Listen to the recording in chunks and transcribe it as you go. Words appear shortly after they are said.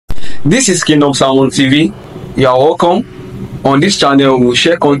This is Kingdom Sermon TV. You are welcome. On this channel, we will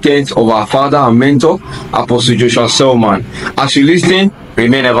share content of our father and mentor, Apostle Joshua Selman. As you listen,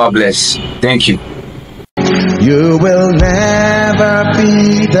 remain ever blessed. Thank you. You will never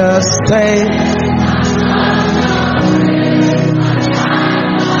be the same.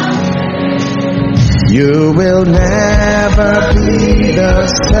 You will never be the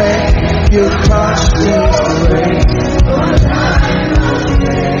same. You touch this grace.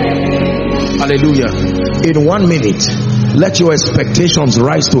 Hallelujah. In 1 minute, let your expectations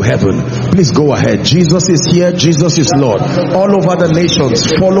rise to heaven. Please go ahead. Jesus is here. Jesus is Lord. All over the nations,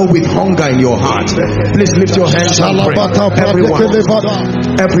 follow with hunger in your heart. Please lift your hands and pray.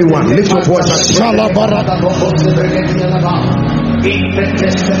 Everyone, lift your voice and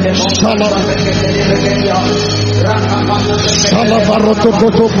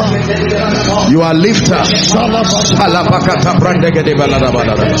you are lifter.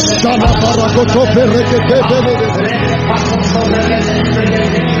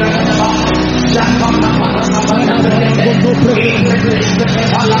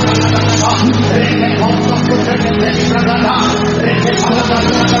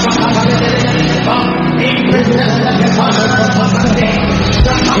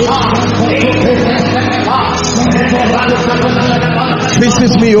 This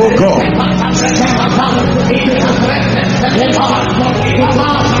is me, oh God.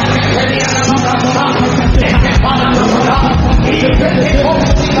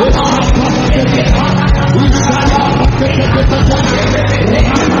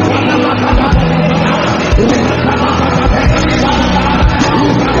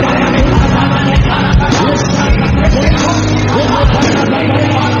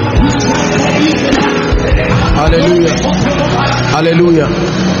 Hallelujah. Hallelujah.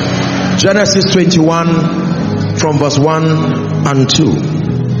 Genesis 21 from verse 1 and 2.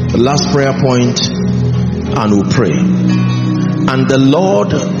 The last prayer point, and we'll pray. And the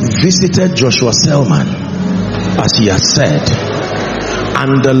Lord visited Joshua Selman as he has said.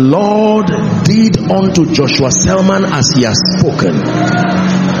 And the Lord did unto Joshua Selman as he has spoken.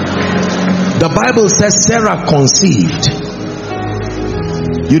 The Bible says Sarah conceived.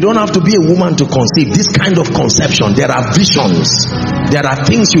 You don't have to be a woman to conceive. This kind of conception, there are visions, there are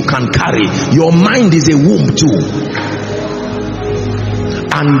things you can carry. Your mind is a womb too.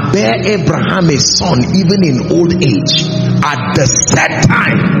 And bear Abraham a son even in old age, at the set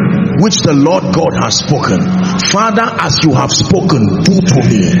time which the Lord God has spoken. Father, as you have spoken, do to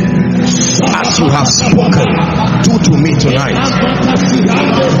me. As you have spoken, do to me tonight.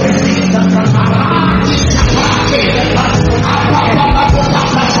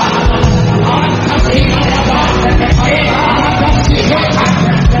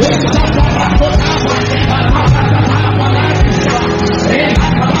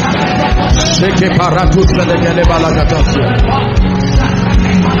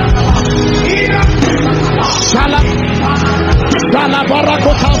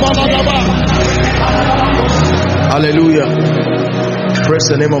 Hallelujah. Praise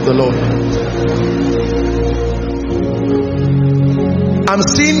the name of the Lord. I'm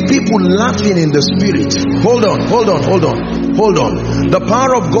seeing people laughing in the spirit. Hold on. The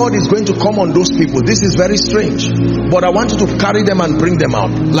power of God is going to come on those people. This is very strange, but I want you to carry them and bring them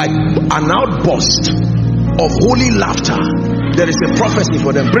out like an outburst of holy laughter. There is a prophecy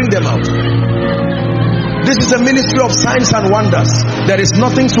for them. Bring them out. This is a ministry of signs and wonders. There is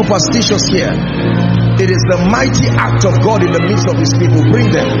nothing superstitious here. It is the mighty act of God in the midst of his people. Bring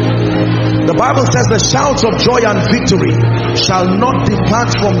them. The Bible says the shouts of joy and victory shall not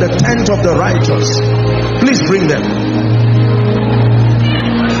depart from the tent of the righteous. Please bring them.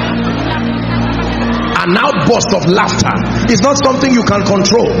 An outburst of laughter is not something you can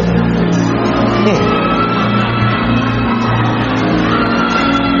control.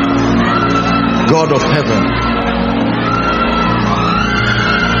 God of heaven,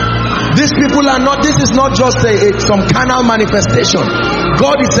 these people are not, this is not just some carnal manifestation.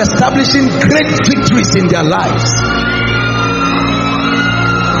 God is establishing great victories in their lives.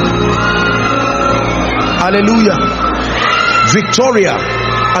 Hallelujah. Victoria,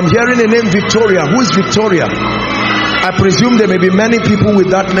 I'm hearing the name Victoria. Who is Victoria? I presume there may be many people with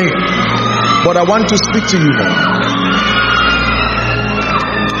that name, but I want to speak to you now.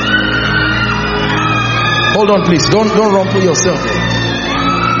 Hold on, please. Don't run for yourself.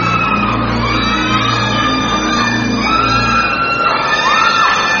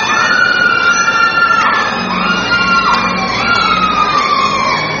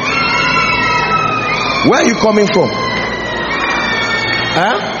 Where are you coming from?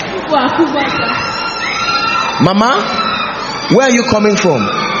 Huh? Mama, where are you coming from?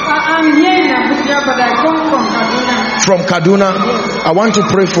 I'm here in Abuja, but I come from Kaduna. From Kaduna, I want to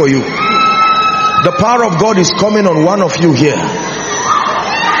pray for you. The power of God is coming on one of you here.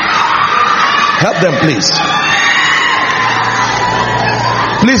 Help them, please.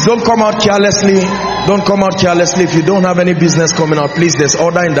 Please don't come out carelessly. Don't come out carelessly. If you don't have any business coming out, please, there's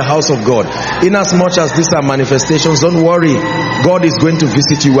order in the house of God. In as much as these are manifestations, don't worry. God is going to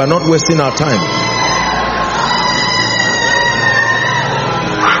visit you. We are not wasting our time.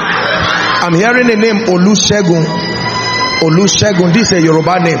 I'm hearing the name Olusegun. Olusegun. This is a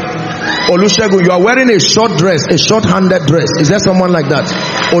Yoruba name. Olusegun. You are wearing a short dress, a short-handed dress. Is there someone like that?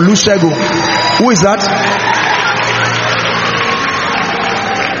 Olusegun. Who is that?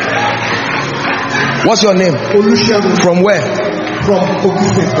 What's your name? Olusegun. From where? From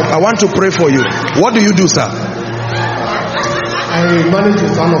Abuja. I want to pray for you. What do you do, sir? I manage the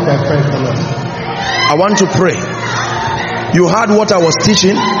son of my friend. I want to pray. You heard what I was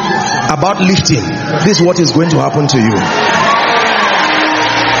teaching about lifting. This is what is going to happen to you.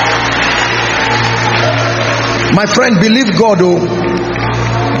 My friend, believe God. Oh,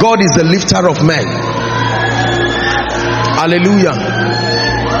 God is the lifter of men. Hallelujah.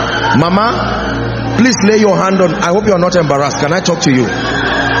 Mama, please lay your hand on. I hope you are not embarrassed. Can I talk to you?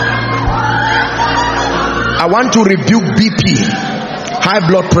 I want to rebuke BP, high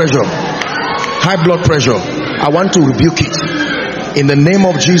blood pressure. High blood pressure. I want to rebuke it in the name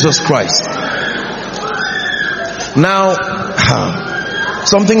of Jesus Christ. Now,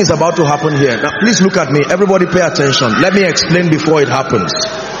 something is about to happen here. Now, please look at me. Everybody pay attention. Let me explain before it happens.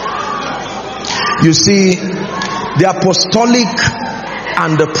 You see, the apostolic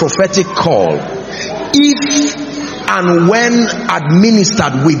and the prophetic call, if and when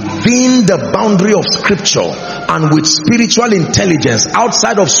administered within the boundary of scripture and with spiritual intelligence,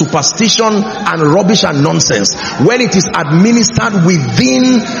 outside of superstition and rubbish and nonsense, when it is administered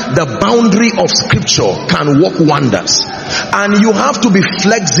within the boundary of scripture, can work wonders. And you have to be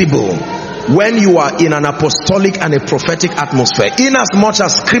flexible when you are in an apostolic and a prophetic atmosphere. In as much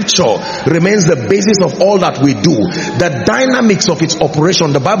as scripture remains the basis of all that we do, the dynamics of its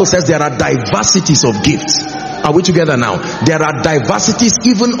operation, the Bible says there are diversities of gifts. Are we together now? There are diversities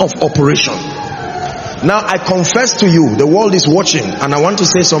even of operation. Now I confess to you, the world is watching, and I want to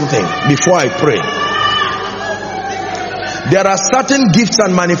say something before I pray. There are certain gifts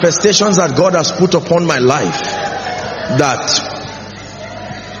and manifestations that God has put upon my life that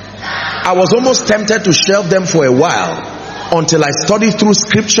I was almost tempted to shelve them for a while until I studied through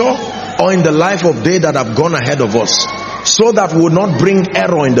scripture or in the life of they that have gone ahead of us, so that we would not bring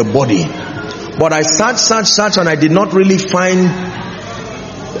error in the body. But I searched and I did not really find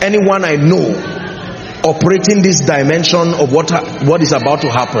anyone I know operating this dimension of what is about to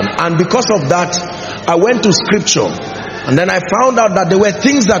happen. And because of that, I went to scripture, and then I found out that there were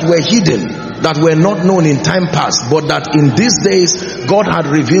things that were hidden, that were not known in time past, but that in these days God had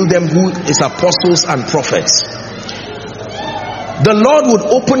revealed them, who is apostles and prophets. The Lord would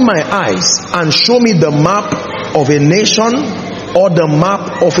open my eyes and show me the map of a nation or the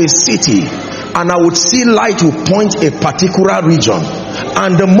map of a city, and I would see light will point a particular region,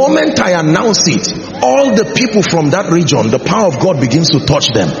 and the moment I announce it, all the people from that region, the power of God begins to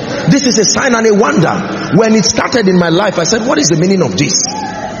touch them. This is a sign and a wonder. When it started in my life, I said, what is the meaning of this?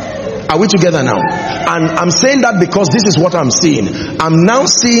 Are we together now? And I'm saying that because this is what I'm seeing. I'm now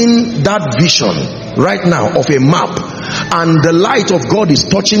seeing that vision right now of a map, and the light of God is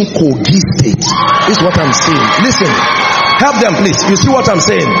touching Kogi State. This is what I'm seeing. Listen, help them please. You see what I'm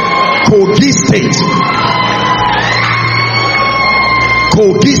saying? Kogi State.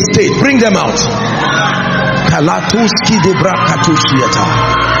 Kogi State. Bring them out. Kalatuski de Brakatusiata.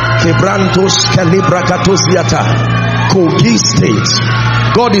 Kebrantos Kalibrakatusiata. Kogi State.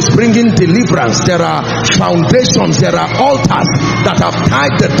 God is bringing deliverance. There are foundations, there are altars that have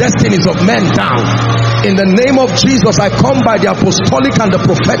tied the destinies of men down. In the name of Jesus, I come by the apostolic and the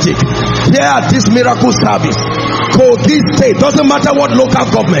prophetic here at this miracle service. Kogi State, doesn't matter what local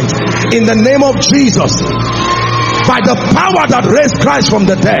government, in the name of Jesus, by the power that raised Christ from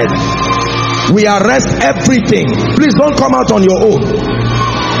the dead, we arrest everything. Please don't come out on your own.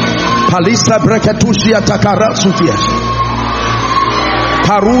 Palisa Brekatushia Takara Sutia.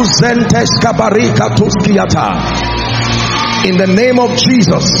 In the name of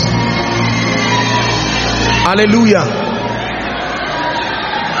Jesus. Hallelujah.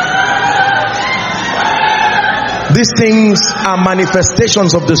 These things are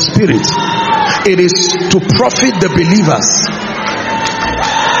manifestations of the Spirit. It is to profit the believers.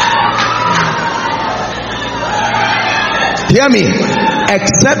 Hear me.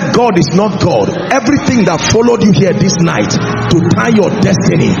 Except God is not God, everything that followed you here this night to tie your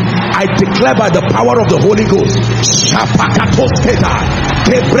destiny, I declare by the power of the Holy Ghost, help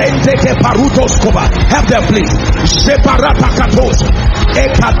them please.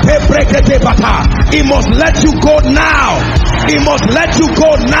 He must let you go now. He must let you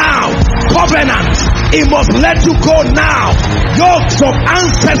go now. Covenant, he must let you go now. Yokes of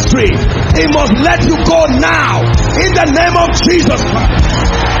ancestry, he must let you go now. In the name of Jesus Christ.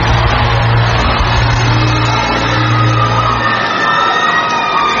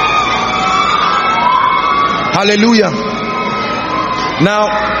 Hallelujah. Now,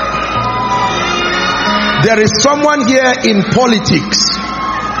 there is someone here in politics.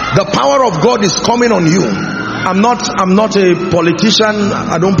 The power of God is coming on you. I'm not a politician.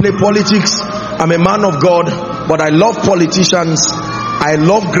 I don't play politics. I'm a man of God, but I love politicians. I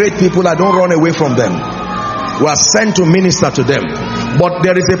love great people. I don't run away from them. We are sent to minister to them. But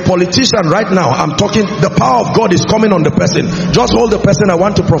there is a politician right now. I'm talking, the power of God is coming on the person. Just hold the person. I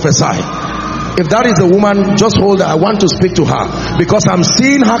want to prophesy. If that is a woman, just hold her. I want to speak to her, because I'm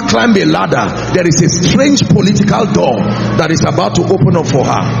seeing her climb a ladder. There is a strange political door that is about to open up for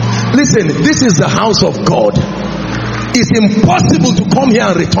her. Listen, this is the house of God. It's impossible to come here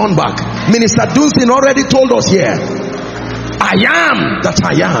and return back. Minister Dunsin already told us here, I am that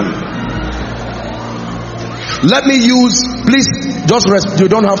I am. Let me use, please, just rest.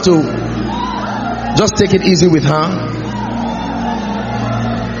 You don't have to, just take it easy with her.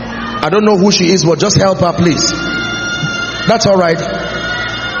 I don't know who she is, but just help her, please. That's all right.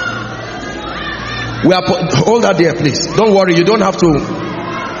 Hold her there, please. Don't worry, you don't have to.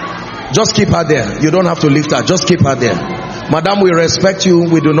 Just keep her there. You don't have to lift her. Just keep her there. Madam, we respect you.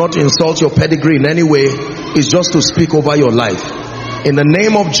 We do not insult your pedigree in any way. It's just to speak over your life. In the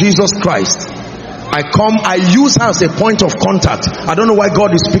name of Jesus Christ, I use her as a point of contact. I don't know why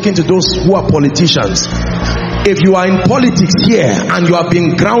God is speaking to those who are politicians. If you are in politics here and you are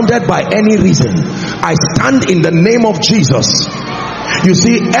being grounded by any reason, I stand in the name of Jesus. You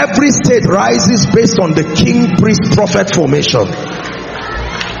see, every state rises based on the king, priest, prophet formation.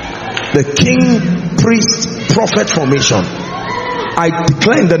 The king, priest, prophet formation. I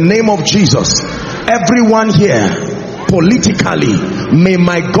declare in the name of Jesus, everyone here politically, may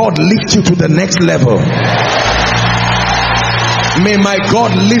my God lift you to the next level. May my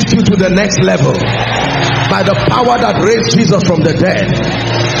God lift you to the next level by the power that raised Jesus from the dead.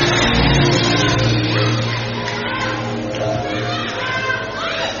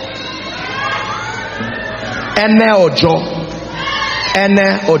 Ene Ojo.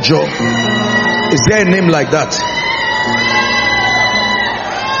 Ene Ojo. Is there a name like that?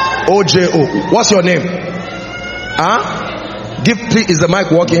 OJO. What's your name? Huh? Is the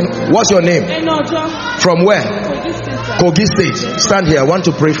mic working? What's your name? Ojo. From where? Kogi State. Stand here. I want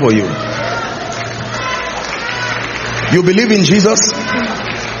to pray for you. You believe in Jesus?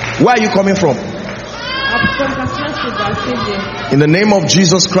 Where are you coming from? In the name of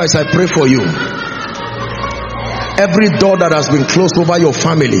Jesus Christ, I pray for you. Every door that has been closed over your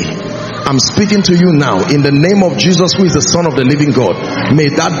family, I'm speaking to you now. In the name of Jesus, who is the Son of the living God, may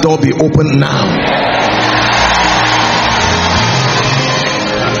that door be opened now.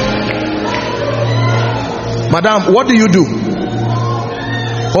 Madam, what do you do?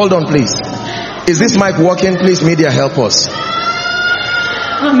 Hold on, please. Is this mic working? Please, media, help us.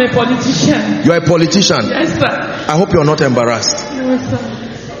 I'm a politician. You are a politician? Yes, sir. I hope you are not embarrassed. Yes, sir.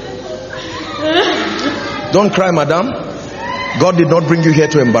 Don't cry, madam. God did not bring you here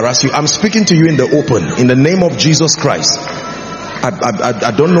to embarrass you. I'm speaking to you in the open, in the name of Jesus Christ.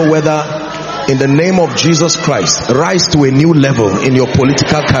 I don't know whether, in the name of Jesus Christ, rise to a new level in your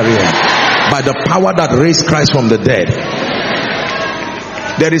political career by the power that raised Christ from the dead.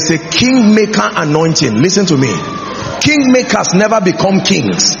 There is a kingmaker anointing. Listen to me. Kingmakers never become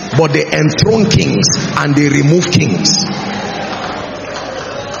kings, but they enthrone kings and they remove kings.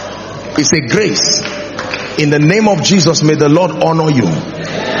 It's a grace. In the name of Jesus, may the Lord honor you.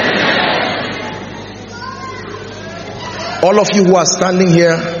 All of you who are standing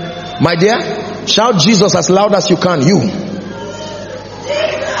here, my dear, shout Jesus as loud as you can. You.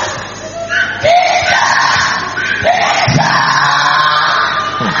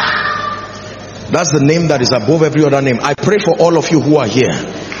 That's the name that is above every other name. I pray for all of you who are here.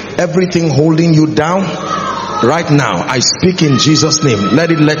 Everything holding you down right now, I speak in Jesus' name.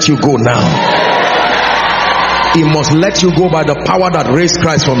 Let it let you go now. It must let you go by the power that raised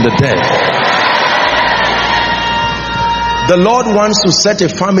Christ from the dead. The Lord wants to set a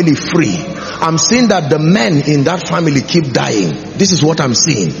family free. I'm seeing that the men in that family keep dying. This is what I'm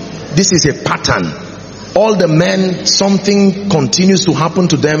seeing. This is a pattern. All the men, something continues to happen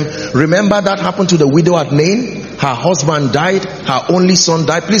to them. Remember that happened to the widow at Nain. Her husband died, her only son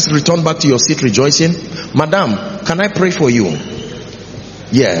died. Please return back to your seat rejoicing. Madam, can I pray for you?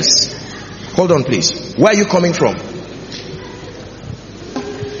 Yes. Hold on please. Where are you coming from?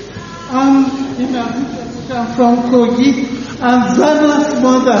 I'm from Kogi. I'm Zana's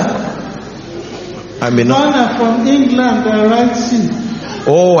mother. Zana from England, the right sea.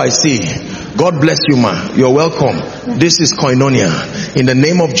 Oh, I see. God bless you, ma. You're welcome. This is Koinonia. In the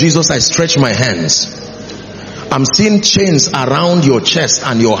name of Jesus, I stretch my hands. I'm seeing chains around your chest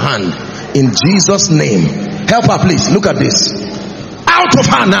and your hand. In Jesus' name. Help her, please. Look at this. Out of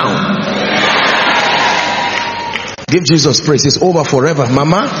her now. Give Jesus praise. It's over forever.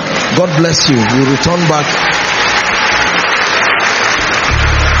 Mama, God bless you. You return back.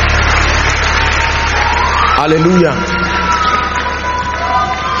 Hallelujah.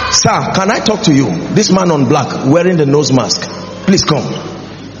 Sir, can I talk to you? This man on black wearing the nose mask. Please come.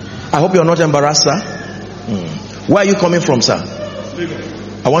 I hope you're not embarrassed, sir. Where are you coming from, sir?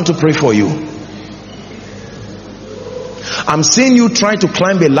 I want to pray for you. I'm seeing you try to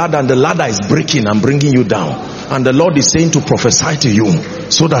climb a ladder and the ladder is breaking and bringing you down. And the Lord is saying to prophesy to you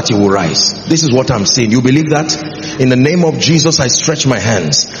so that you will rise. This is what I'm saying. You believe that? In the name of Jesus, I stretch my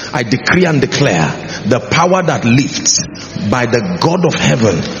hands. I decree and declare the power that lifts by the God of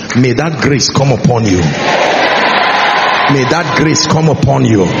heaven. May that grace come upon you. May that grace come upon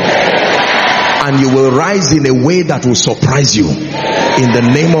you. And you will rise in a way that will surprise you. In the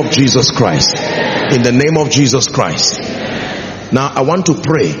name of Jesus Christ. In the name of Jesus Christ. Now I want to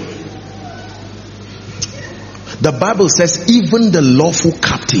pray. The Bible says even the lawful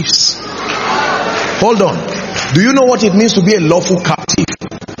captives. Hold on. Do you know what it means to be a lawful captive?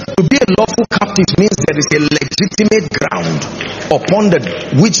 To be a lawful captive means there is a legitimate ground upon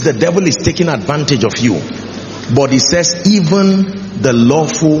which the devil is taking advantage of you. But it says even the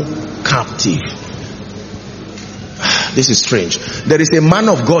lawful captive. This is strange. There is a man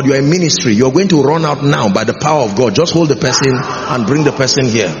of God, you are in ministry, you are going to run out now by the power of God. Just hold the person and bring the person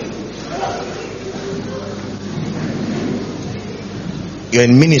here. You are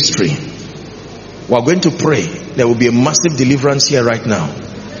in ministry. We are going to pray. There will be a massive deliverance here right now.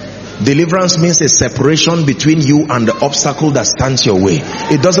 Deliverance means a separation between you and the obstacle that stands your way.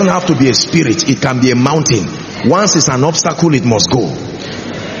 It doesn't have to be a spirit, it can be a mountain. Once it's an obstacle, it must go.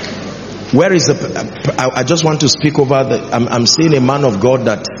 Where is the... I just want to speak over the... I'm seeing a man of God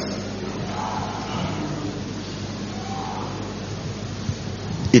that...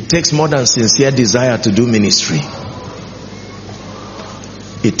 It takes more than sincere desire to do ministry.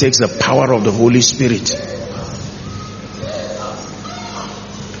 It takes the power of the Holy Spirit.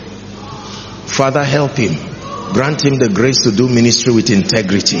 Father, help him. Grant him the grace to do ministry with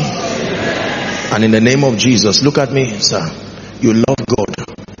integrity. And in the name of Jesus, look at me, sir. You love God.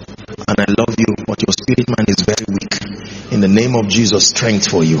 And I love you, but your spirit man is very weak. In the name of Jesus, strength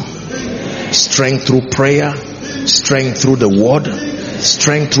for you. Strength through prayer, strength through the word,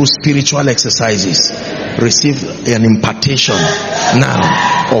 strength through spiritual exercises. Receive an impartation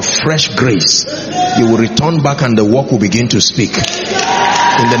now of fresh grace. You will return back and the work will begin to speak.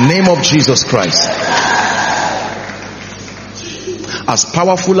 In the name of Jesus Christ. As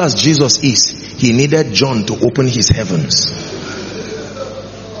powerful as Jesus is, he needed John to open his heavens.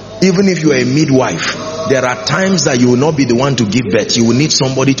 Even if you are a midwife, there are times that you will not be the one to give birth. You will need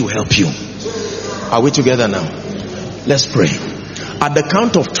somebody to help you. Are we together now? Let's pray. At the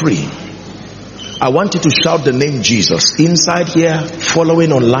count of 3, I want you to shout the name Jesus. Inside here,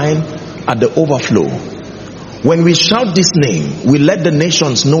 following online, at the overflow. When we shout this name, we let the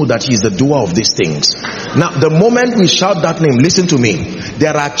nations know that he is the doer of these things. Now, the moment we shout that name, listen to me.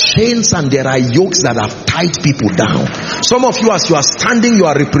 There are chains and there are yokes that have tied people down. Some of you, as you are standing, you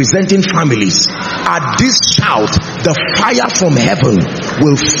are representing families. At this shout, the fire from heaven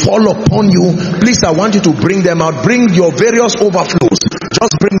will fall upon you. Please, I want you to bring them out. Bring your various overflows.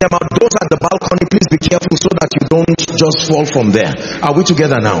 Just bring them out. Those at the balcony, please be careful so that you don't just fall from there. Are we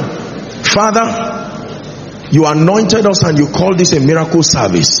together now? Father, you anointed us and you call this a miracle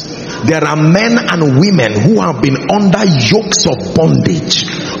service. There are men and women who have been under yokes of bondage.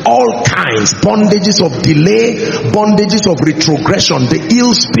 All kinds. Bondages of delay, bondages of retrogression, the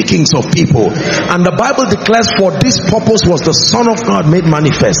ill speakings of people. And the Bible declares for this purpose was the Son of God made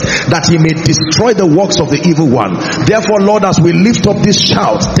manifest, that he may destroy the works of the evil one. Therefore, Lord, as we lift up this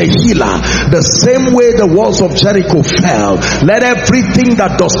shout, the healer, the same way the walls of Jericho fell, let everything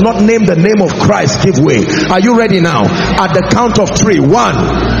that does not name the name of Christ give way. Are you ready now? At the count of 3. 1, 2,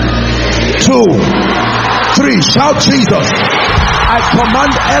 3. Shout Jesus. I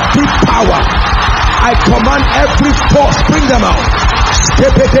command every power I command every force, bring them out.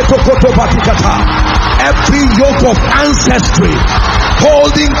 Every yoke of ancestry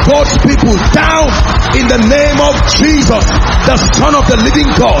holding God's people down, in the name of Jesus, the Son of the living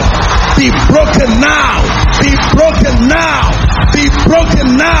God, be broken now, be broken now, be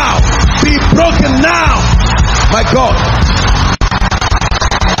broken now, be broken now. My God.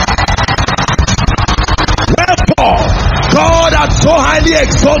 Wherefore God hath so highly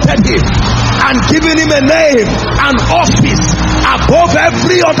exalted him and given him a name, an office above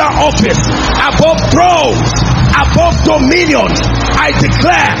every other office, above thrones, above dominions. I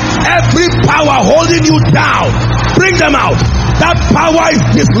declare every power holding you down, bring them out. That power is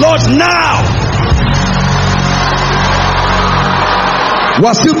dislodged now.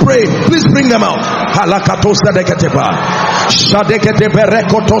 We're still praying. Please bring them out.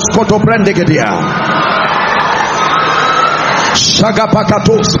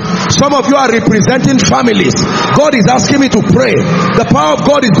 Some of you are representing families. God is asking me to pray. The power of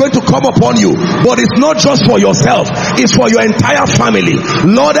God is going to come upon you, but it's not just for yourself, it's for your entire family.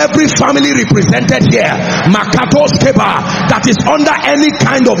 Lord, every family represented here, that is under any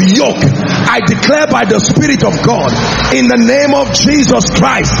kind of yoke, I declare by the Spirit of God, in the name of Jesus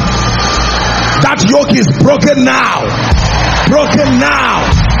Christ, that yoke is broken now, broken now,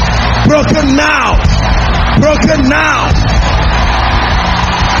 broken now, broken now.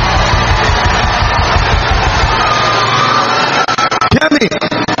 Hear me.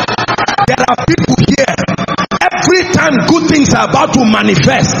 There are people here. Every time good things are about to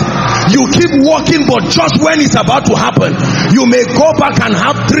manifest, you keep walking, but just when it's about to happen, you may go back and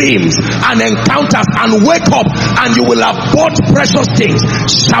have dreams and encounters and wake up and you will have bought precious things.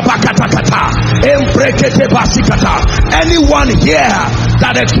 Anyone here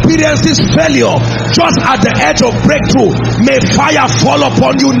that experiences failure just at the edge of breakthrough, may fire fall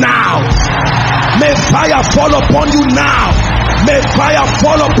upon you now. May fire fall upon you now. May fire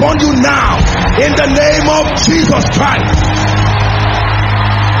fall upon you now, in the name of Jesus Christ.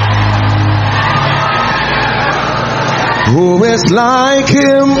 Who is like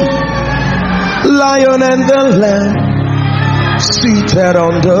him, Lion and the Lamb, seated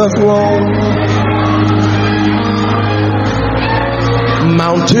on the throne?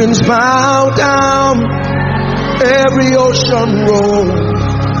 Mountains bow down, every ocean rolls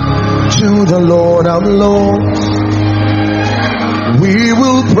to the Lord of Lords. We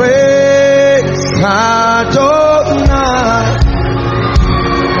will praise Adonai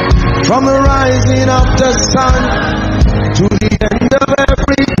from the rising of the sun to the end of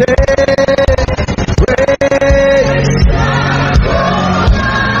every day. Praise Adonai.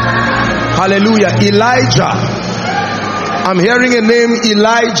 Hallelujah. Elijah. I'm hearing a name,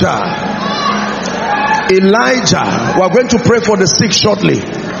 Elijah. Elijah. We're going to pray for the sick shortly.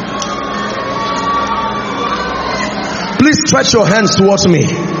 Please stretch your hands towards me.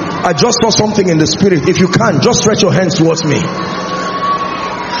 I just saw something in the spirit. If you can, just stretch your hands towards me.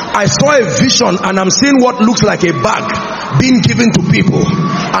 I saw a vision and I'm seeing what looks like a bag being given to people.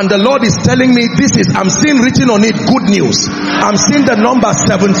 And the Lord is telling me this is, I'm seeing written on it, good news. I'm seeing the number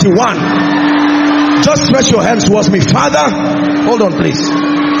 71. Just stretch your hands towards me. Father, hold on please.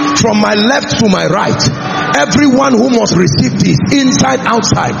 From my left to my right, everyone who must receive this, inside,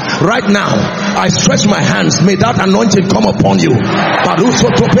 outside, right now, I stretch my hands. May that anointing come upon you.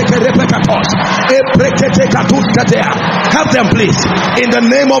 Help them please. In the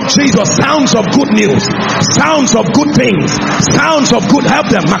name of Jesus. Sounds of good news, sounds of good things, sounds of good.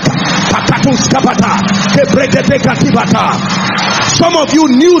 Help them. Some of you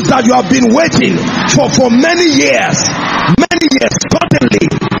news that you have been waiting for many years.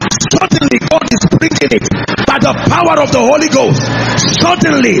 Suddenly God is bringing it by the power of the Holy Ghost.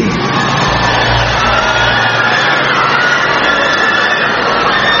 Suddenly.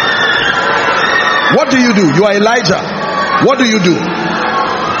 What do you do? You are Elijah. What do you do?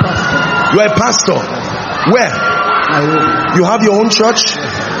 You are a pastor. Where? You have your own church?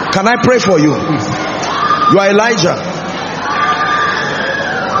 Can I pray for you? You are Elijah.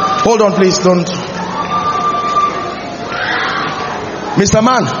 Hold on please, don't. Mr.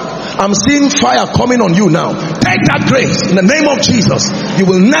 Man, I'm seeing fire coming on you now. Take that grace in the name of Jesus. You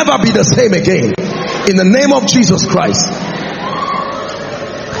will never be the same again. In the name of Jesus Christ.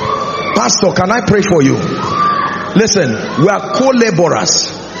 Pastor, can I pray for you? Listen, we are co-laborers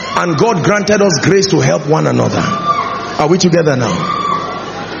and God granted us grace to help one another. Are we together now?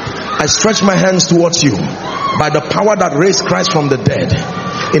 I stretch my hands towards you by the power that raised Christ from the dead.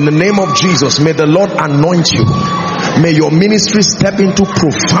 In the name of Jesus, may the Lord anoint you. May your ministry step into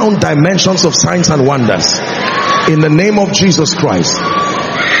profound dimensions of signs and wonders. In the name of Jesus Christ.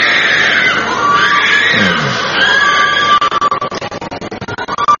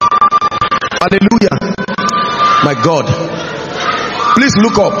 My God, please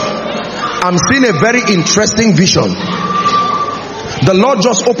look up. I'm seeing a very interesting vision. The Lord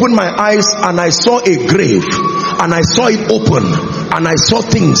just opened my eyes and I saw a grave, and I saw it open, and I saw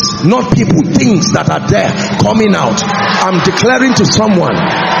things, not people, things that are there coming out. I'm declaring to someone,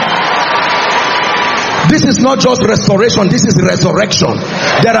 this is not just restoration, this is resurrection.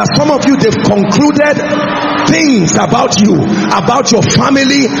 There are some of you, they've concluded things about you, about your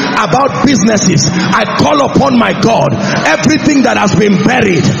family, about businesses. I call upon my God, everything that has been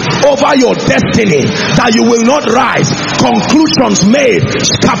buried over your destiny, that you will not rise, conclusions made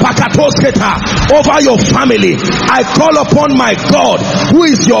over your family. I call upon my God, who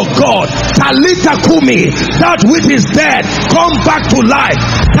is your God. Talita Kumi, that which is dead, come back to life.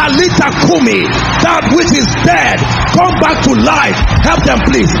 Talita Kumi, that which is dead, come back to life. Help them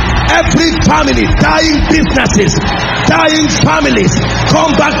please. Every family, dying businesses, dying families,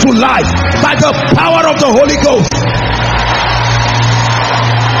 come back to life by the power of the Holy Ghost.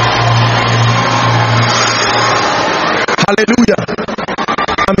 Hallelujah.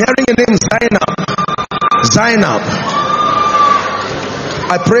 I'm hearing a name, Zainab. Zainab.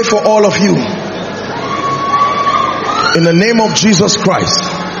 I pray for all of you in the name of Jesus Christ.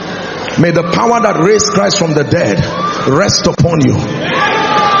 May the power that raised Christ from the dead rest upon you.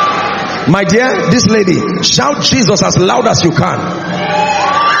 My dear, this lady, shout Jesus as loud as you can.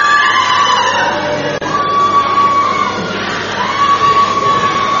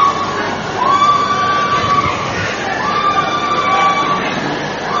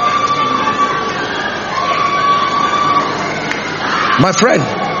 My friend,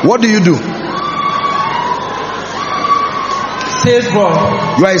 what do you do? Sales boy.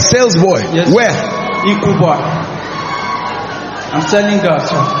 You are a sales boy. Yes. Where? In Kuba. I'm selling gas.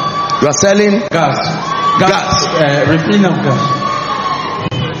 Sir. You are selling Gas. Refilling of gas.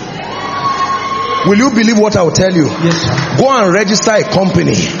 Will you believe what I will tell you? Yes, sir. Go and register a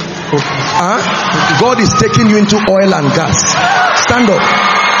company. Okay. God is taking you into oil and gas. Stand up.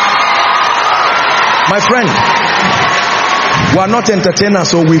 My friend, we are not entertainers,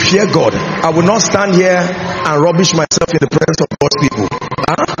 so we fear God. I will not stand here and rubbish myself in the presence of God's people.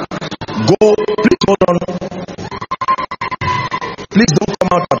 Go, please hold on. Please don't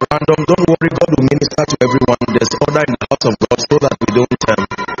come out at random. Don't worry, God will minister to everyone. There's order in the house of God so that we don't but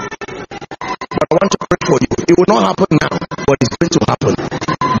I want to pray for you. It will not happen now, but it's going to happen.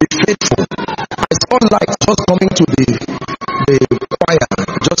 Be faithful. I saw light just coming to the choir,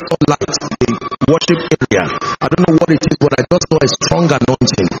 just saw light, the worship area. I don't know what it is, but I just saw a strong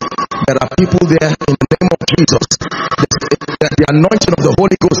anointing. There are people there in the name of Jesus. The anointing of the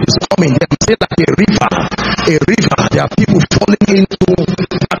Holy Ghost is coming. They say like a river. A river. There are people falling into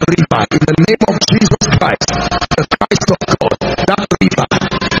that river. In the name of Jesus Christ, the Christ of God, that river,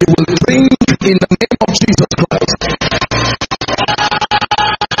 it will bring in the name of Jesus Christ.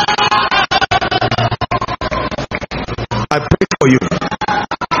 I pray for you.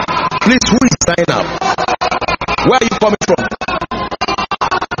 Please, who is signing up? Where are you coming from?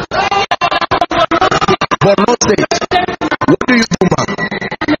 Borno State. What do you do, man?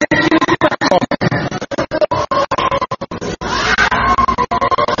 Come.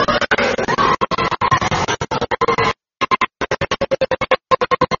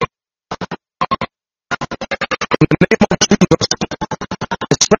 In the name of Jesus, I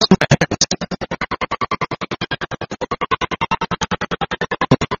stretch my hands.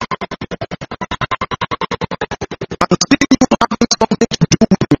 I'm seeing you having something to do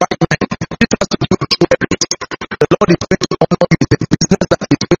with the right man. This has to do with jewelry. The Lord is going to honor you with a business that is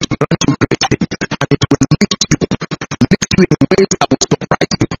going to grant you great things, and it will lift you in ways that will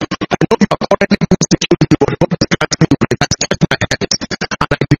surprise you. I know you are currently in security, but God is granting you grace. I stretch my hands and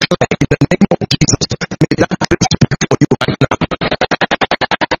I declare in the name of Jesus, may that grace speak for you right now.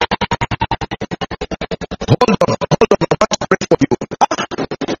 Hold on, I want to pray for you.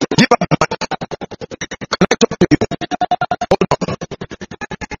 Give up the mic. Can I talk to you? Hold on.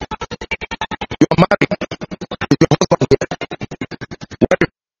 You are married. Is your husband here? Where is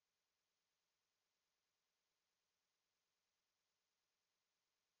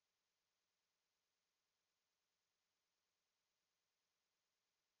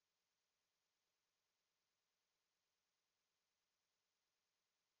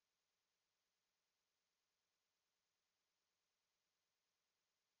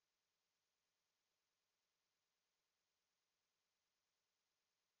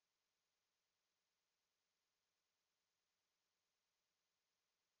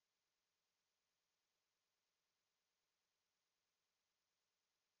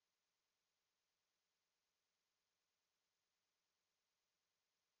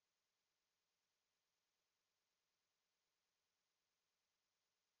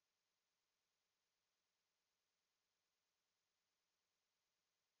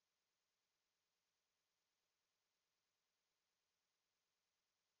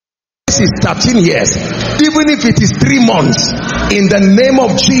is 13 years, even if it is 3 months, in the name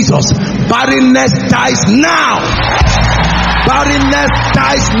of Jesus, barrenness dies now. Barrenness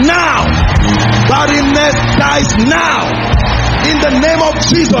dies now. Barrenness dies now. In the name of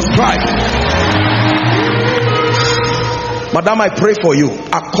Jesus Christ. Madam, I pray for you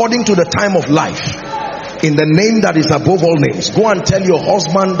according to the time of life. In the name that is above all names, go and tell your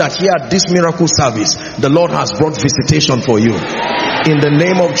husband that here at this miracle service, the Lord has brought visitation for you. In the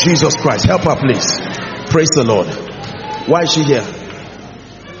name of Jesus Christ. Help her, please. Praise the Lord. Why is she here?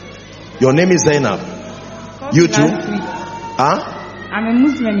 Your name is Zainab. You too? Huh? I'm a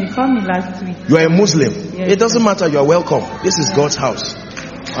Muslim. You called me last week. You are a Muslim? Yes, it doesn't matter. You are welcome. This is God's house.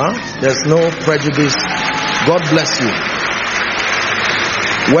 Huh? There's no prejudice. God bless you.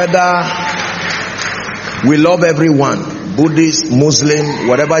 Whether we love everyone, Buddhist, Muslim,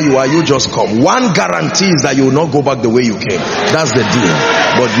 whatever you are, you just come. One guarantee is that you will not go back the way you came. That's the deal.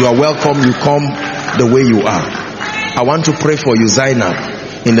 But you are welcome. You come the way you are. I want to pray for you, Zainab,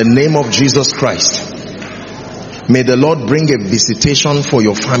 in the name of Jesus Christ. May the Lord bring a visitation for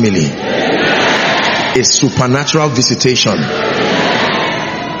your family. A supernatural visitation.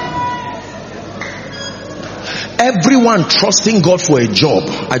 Everyone trusting God for a job.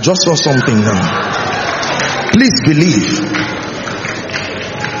 I just saw something now. Please believe.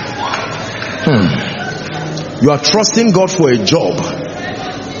 You are trusting God for a job.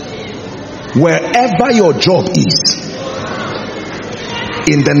 Wherever your job is,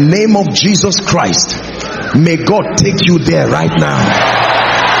 in the name of Jesus Christ, may God take you there right now.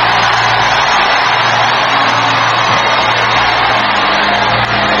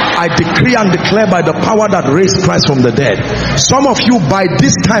 I decree and declare by the power that raised Christ from the dead. Some of you, by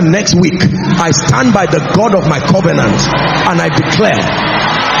this time next week, I stand by the God of my covenant and I declare,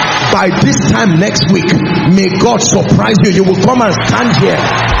 by this time next week, may God surprise you. You will come and stand here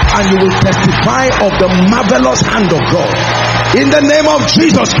and you will testify of the marvelous hand of God. In the name of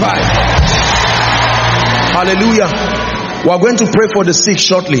Jesus Christ. Hallelujah. We are going to pray for the sick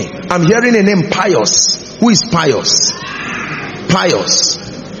shortly. I'm hearing a name, Pious. Who is Pious? Pious.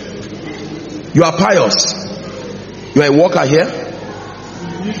 You are Pious. You are a worker here.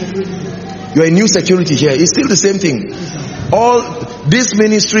 You are a new security here. It's still the same thing. All this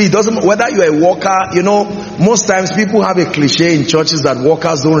ministry doesn't, whether you are a worker, you know, most times people have a cliche in churches that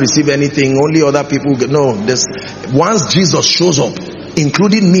workers don't receive anything, only other people get. No, once Jesus shows up,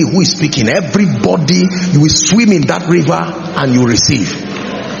 including me who is speaking, everybody, you will swim in that river and you receive.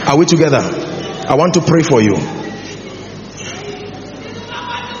 Are we together? I want to pray for you.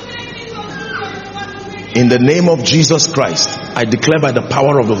 In the name of Jesus Christ, I declare by the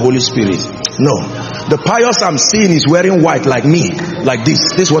power of the Holy Spirit. No, the Pious I'm seeing is wearing white like me, like this.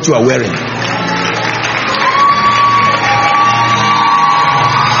 This is what you are wearing.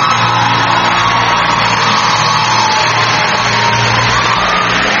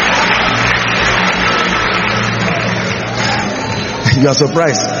 You are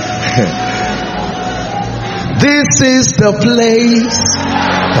surprised. This is the place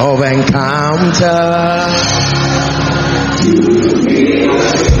of encounter.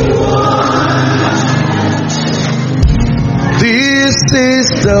 This is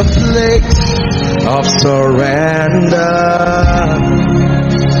the place of surrender.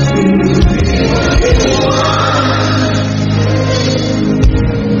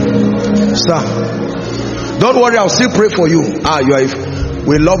 Sir, don't worry, I'll still pray for you.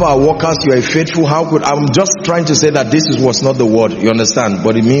 We love our workers. You are faithful. How could I'm just trying to say that this was not the word, you understand?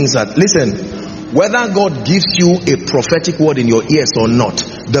 But it means that, listen, whether God gives you a prophetic word in your ears or not,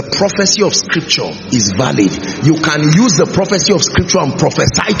 the prophecy of scripture is valid. You can use the prophecy of scripture and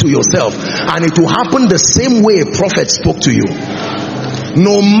prophesy to yourself, and it will happen the same way a prophet spoke to you.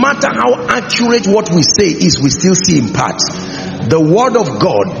 No matter how accurate what we say is, we still see in part. The word of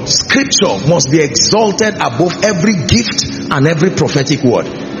God, scripture, must be exalted above every gift and every prophetic word.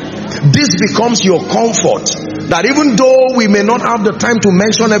 This becomes your comfort, that even though we may not have the time to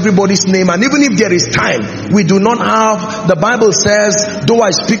mention everybody's name, and even if there is time, we do not have, the Bible says, though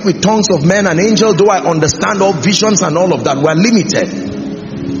I speak with tongues of men and angels, though I understand all visions and all of that, we are limited.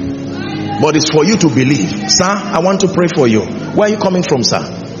 But it's for you to believe. Sir, I want to pray for you. Where are you coming from, sir?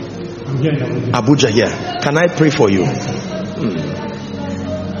 I'm here in Abuja. Here. Can I pray for you?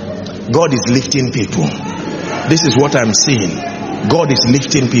 God is lifting people. This is what I'm seeing. God is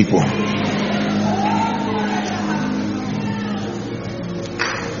lifting people.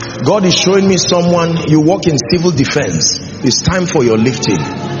 God is showing me someone, you work in civil defense. It's time for your lifting.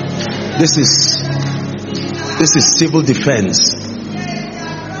 This is civil defense.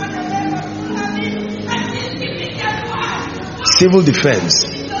 Civil defense.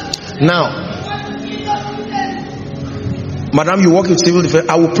 Now, madam, you work in civil defense.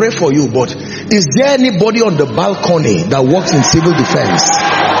 I will pray for you, but is there anybody on the balcony that works in civil defense?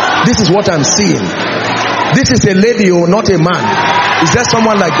 This is what I'm seeing. This is a lady or not a man. Is there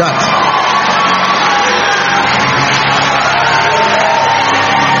someone like that?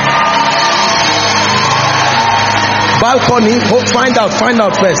 Balcony, find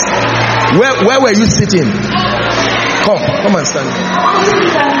out first. Where were you sitting? Come and stand.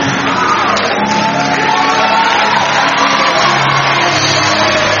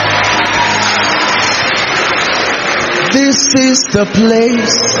 This is the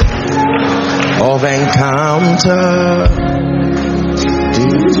place of encounter.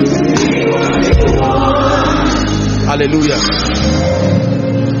 Hallelujah.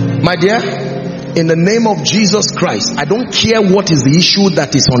 My dear, in the name of Jesus Christ, I don't care what is the issue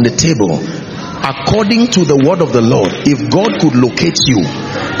that is on the table. According to the word of the Lord, if God could locate you,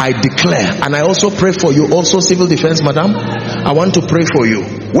 I declare, and I also pray for you, also civil defense, madam. I want to pray for you.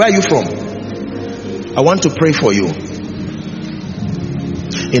 Where are you from? I want to pray for you.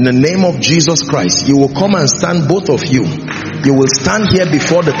 In the name of Jesus Christ, you will come and stand, both of you. You will stand here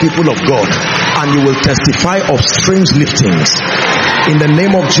before the people of God and you will testify of strange liftings. In the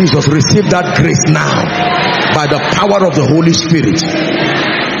name of Jesus, receive that grace now by the power of the Holy Spirit.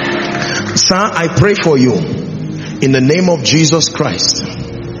 Sir, I pray for you in the name of Jesus Christ.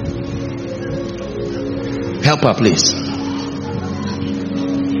 Help her, please.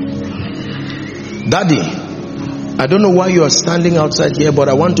 Daddy, I don't know why you are standing outside here, but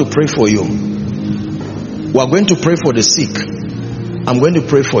I want to pray for you. We are going to pray for the sick. I'm going to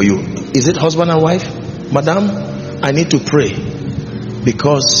pray for you. Is it husband and wife? Madam, I need to pray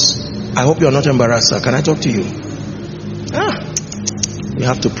because I hope you are not embarrassed, sir. Can I talk to you? You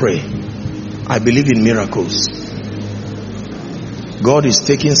have to pray. I believe in miracles. God is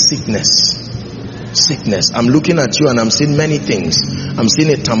taking sickness. I'm looking at you and I'm seeing many things. I'm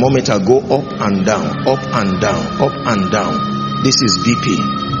seeing a thermometer go up and down, up and down, up and down. This is BP.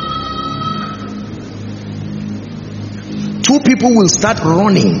 2 people will start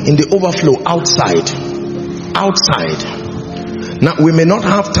running in the overflow outside. Now we may not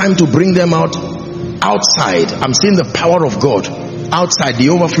have time to bring them out outside. I'm seeing the power of God outside, the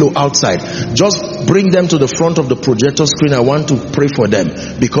overflow outside. Just bring them to the front of the projector screen. I want to pray for them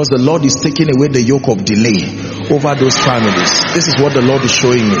because the Lord is taking away the yoke of delay over those families. This is what the Lord is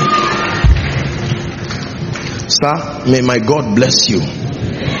showing me. Sir, may my God bless you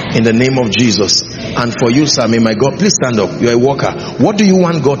in the name of Jesus. And for you, sir, may my God, please stand up. You're a worker. What do you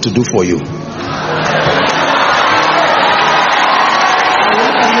want God to do for you?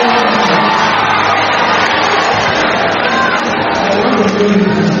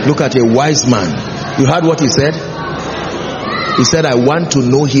 Look at a wise man. You heard what he said? He said, I want to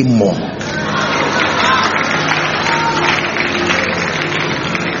know him more.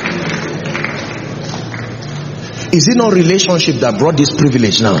 Is it not relationship that brought this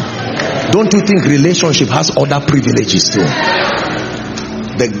privilege now? Don't you think relationship has other privileges too?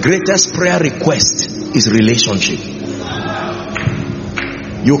 The greatest prayer request is relationship.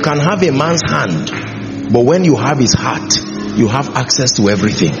 You can have a man's hand, but when you have his heart, you have access to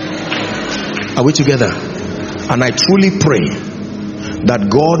everything. Are we together? And I truly pray that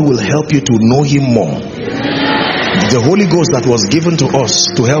God will help you to know him more. The Holy Ghost that was given to us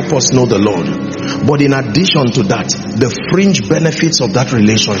to help us know the Lord. But in addition to that, the fringe benefits of that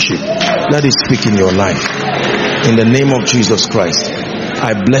relationship, let it speak in your life. In the name of Jesus Christ,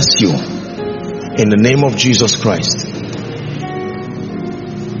 I bless you. In the name of Jesus Christ.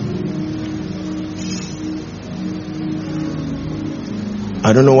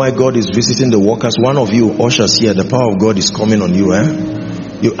 I don't know why God is visiting the workers. One of you ushers here, the power of God is coming on you.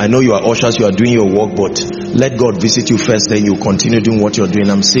 I know you are ushers, you are doing your work, but let God visit you first, then you continue doing what you're doing.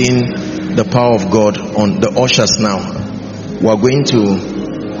 I'm seeing the power of God on the ushers now. We're going to,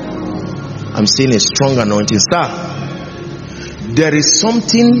 I'm seeing a strong anointing. Sir, there is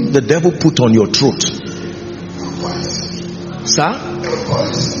something the devil put on your throat. Sir?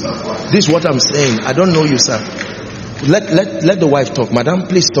 This is what I'm saying. I don't know you, sir. Let the wife talk. Madam,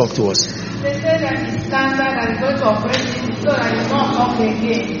 please talk to us. They say that it's cancer that is going to operate so that you won't come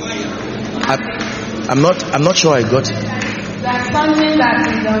again. I'm not sure I got it. There's something that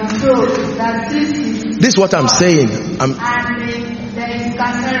is on throat that this is what I'm saying. And there is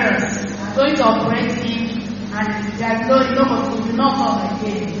cancerous going to operate him, and there's no will not come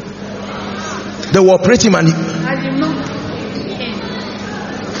again. They will operate him and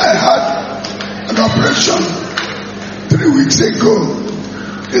I had an operation 3 weeks ago.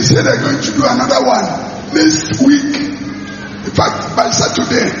 They said they're going to do another one next week. In fact, by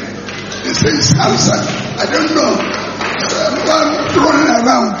Saturday. They say it's answered. I don't know. I'm running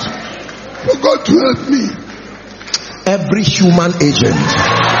around for God to help me. Every human agent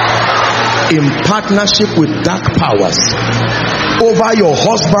in partnership with dark powers over your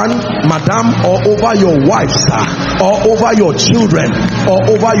husband, madam, or over your wife, sir, or over your children, or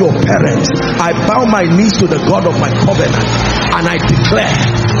over your parents, I bow my knees to the God of my covenant and I declare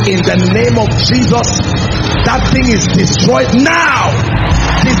in the name of Jesus, that thing is destroyed now.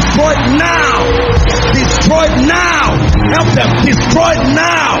 Destroyed now. Destroyed now. Help them. Destroyed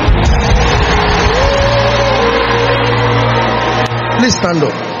now. Please stand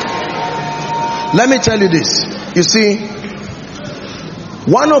up. Let me tell you this. You see,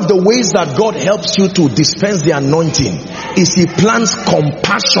 one of the ways that God helps you to dispense the anointing is He plants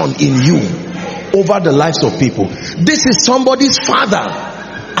compassion in you over the lives of people. This is somebody's father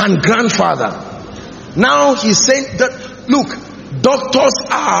and grandfather. Now He's saying that, look, doctors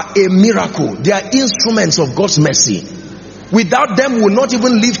are a miracle. They are instruments of God's mercy. Without them, we will not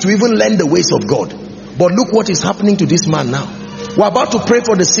even live to even learn the ways of God. But look what is happening to this man now. We're about to pray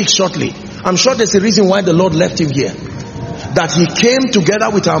for the sick shortly. I'm sure there's a reason why the Lord left him here. That he came together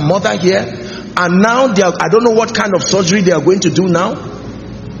with our mother here, and now I don't know what kind of surgery they are going to do now,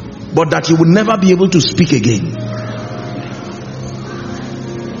 but that he will never be able to speak again.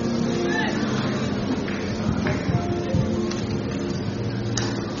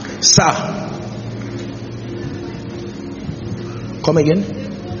 Sir, come again.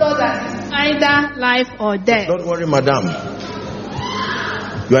 So that it's either life or death. Don't worry, madam.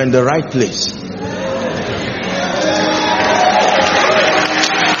 You are in the right place.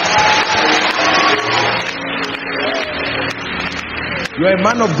 You are a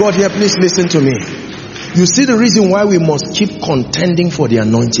man of God here. Please listen to me. You see the reason why we must keep contending for the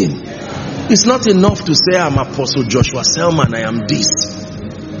anointing. It's not enough to say I'm Apostle Joshua Selman, I am this.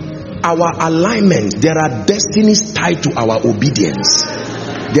 Our alignment, there are destinies tied to our obedience.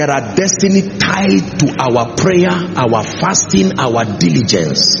 There are destinies tied to our prayer, our fasting, our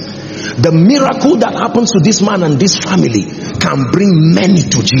diligence. The miracle that happens to this man and this family can bring many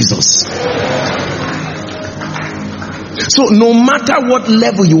to Jesus. So no matter what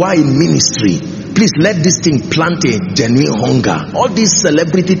level you are in ministry, please let this thing plant a genuine hunger. All these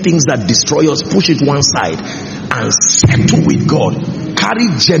celebrity things that destroy us, push it one side and settle with God.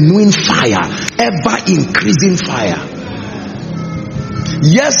 Carry genuine fire, ever increasing fire.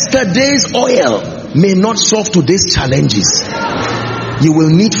 Yesterday's oil may not solve today's challenges. You will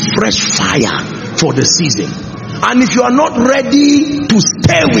need fresh fire for the season. And if you are not ready to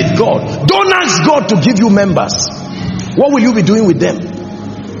stay with God, don't ask God to give you members. What will you be doing with them?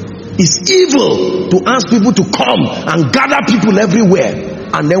 It's evil to ask people to come and gather people everywhere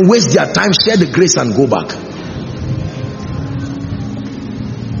and then waste their time, share the grace and go back.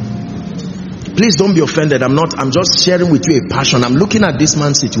 Please don't be offended. I'm just sharing with you a passion. I'm looking at this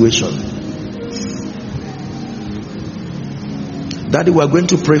man's situation. Daddy, we're going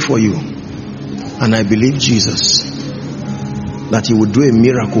to pray for you. And I believe Jesus that He will do a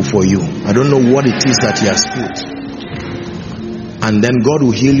miracle for you. I don't know what it is that He has put. And then God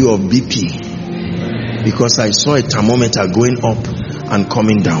will heal you of BP. Because I saw a thermometer going up and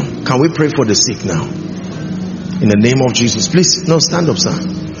coming down. Can we pray for the sick now? In the name of Jesus. Please, no, stand up, sir.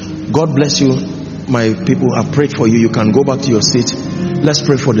 God bless you. My people have prayed for you. You can go back to your seat. Let's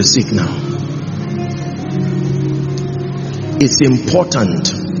pray for the sick now. It's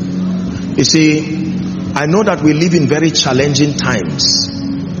important. You see, I know that we live in very challenging times.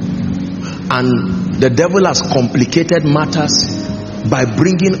 And the devil has complicated matters by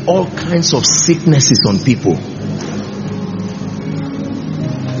bringing all kinds of sicknesses on people.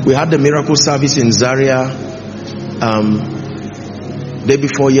 We had the miracle service in Zaria day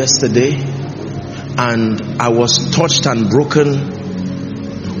before yesterday, and I was touched and broken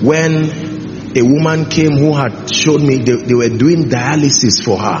when a woman came who had showed me they were doing dialysis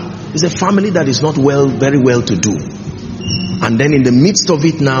for her. It's a family that is not very well to do. And then in the midst of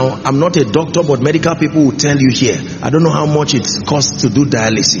it now, I'm not a doctor, but medical people will tell you here, I don't know how much it costs to do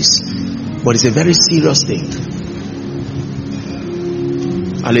dialysis, but it's a very serious thing.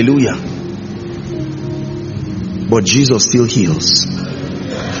 Hallelujah. But Jesus still heals.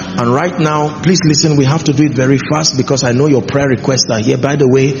 And right now, please listen, we have to do it very fast because I know your prayer requests are here. By the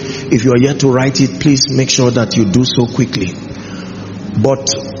way, if you are yet to write it, please make sure that you do so quickly. But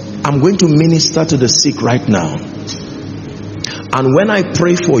I'm going to minister to the sick right now. And when I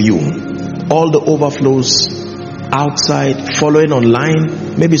pray for you, all the overflows outside, following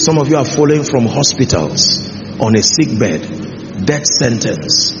online, maybe some of you are following from hospitals, on a sick bed, death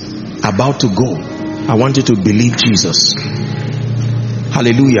sentence, about to go. I want you to believe Jesus.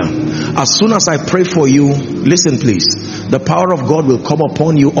 Hallelujah. As soon as I pray for you, listen please, the power of God will come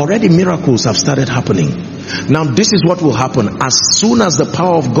upon you. Already miracles have started happening. Now this is what will happen. As soon as the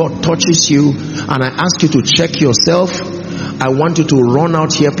power of God touches you and I ask you to check yourself, I want you to run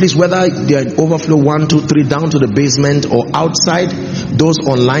out here, please, whether they're in overflow 1, 2, 3 down to the basement or outside. Those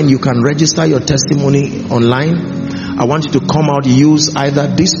online, you can register your testimony online. I want you to come out, use either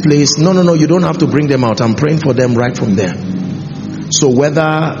this place. No, you don't have to bring them out. I'm praying for them right from there. So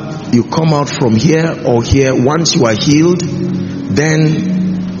whether you come out from here or here, once you are healed,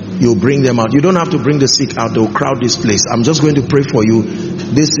 then you bring them out. You don't have to bring the sick out. They'll crowd this place. I'm just going to pray for you.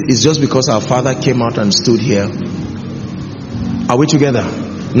 This is just because our Father came out and stood here. Are we together?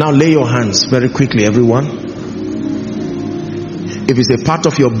 Now lay your hands very quickly, everyone. If it's a part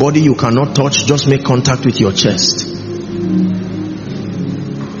of your body you cannot touch, just make contact with your chest.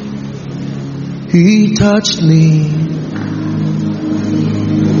 He touched me.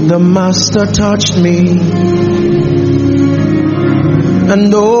 The Master touched me.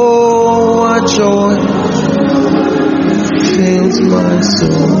 And oh, what joy fills my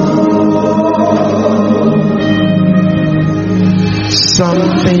soul.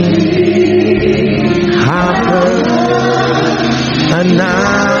 Something happened, and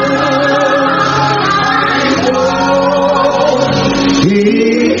now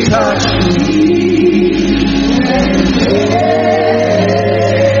He touched me and let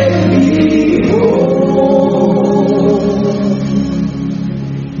me whole.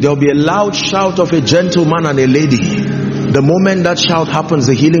 There will be a loud shout of a gentleman and a lady. The moment that shout happens,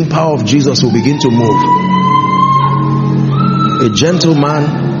 the healing power of Jesus will begin to move. A gentleman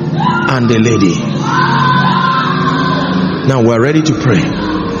and a lady. Now we're ready to pray.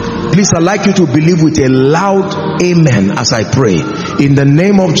 Please, I'd like you to believe with a loud amen as I pray. In the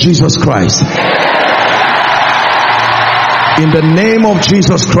name of Jesus Christ. In the name of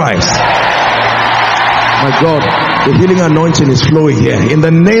Jesus Christ. My God, the healing anointing is flowing here. In the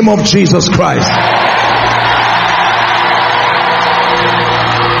name of Jesus Christ.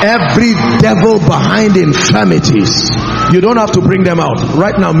 Every devil behind infirmities, you don't have to bring them out.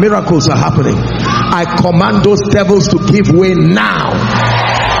 Right now, miracles are happening. I command those devils to give way now.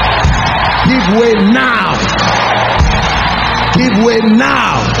 Give way now. Give way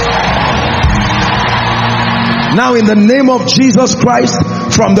now. Now in the name of Jesus Christ,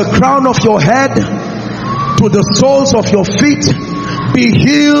 from the crown of your head to the soles of your feet, be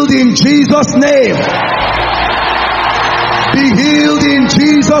healed in Jesus' name. Be healed in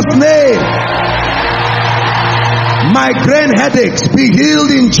Jesus' name. Migraine headaches, be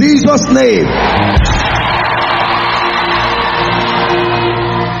healed in Jesus' name.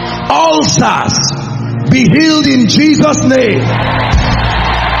 Ulcers, be healed in Jesus' name.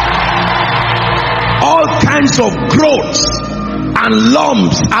 All kinds of growths and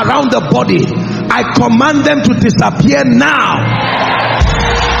lumps around the body, I command them to disappear now.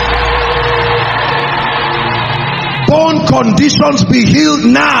 Bone conditions, be healed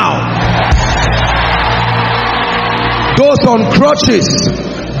now. Those on crutches,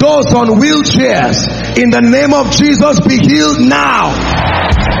 those on wheelchairs, in the name of Jesus, be healed now.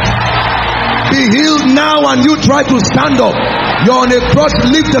 Be healed now. And you try to stand up, you're on a crutch,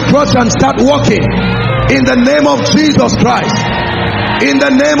 lift the crutch and start walking. In the name of Jesus Christ. In the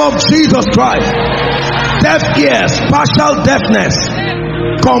name of Jesus Christ. Deaf ears, partial deafness,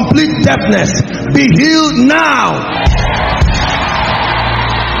 complete deafness, be healed now.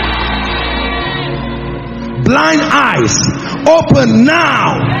 Blind eyes, open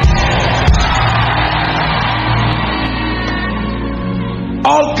now.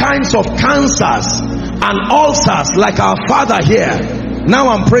 All kinds of cancers and ulcers, like our father here. Now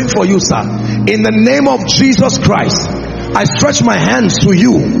I'm praying for you, sir. In the name of Jesus Christ, I stretch my hands to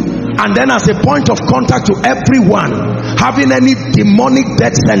you, and then as a point of contact to everyone having any demonic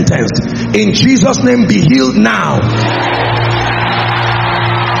death sentence, in Jesus' name, be healed now.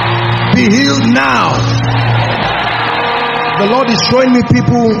 Be healed now. The Lord is showing me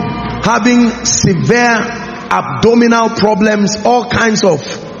people having severe abdominal problems, all kinds of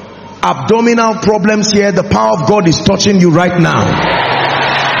abdominal problems here. The power of God is touching you right now.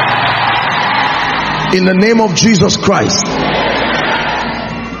 In the name of Jesus Christ.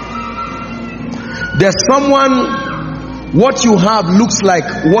 There's someone, what you have looks like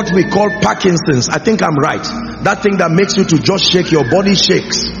what we call Parkinson's. I think I'm right. That thing that makes you to just shake, your body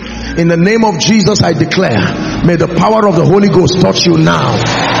shakes. In the name of Jesus, I declare, may the power of the Holy Ghost touch you now.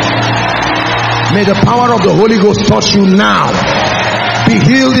 May the power of the Holy Ghost touch you now. Be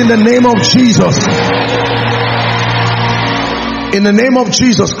healed in the name of Jesus. In the name of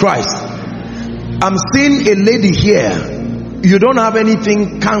Jesus Christ. I'm seeing a lady here. You don't have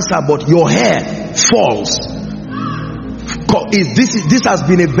anything cancer, but your hair falls. This has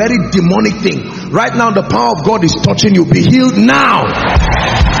been a very demonic thing. Right now the power of God is touching you. Be healed now.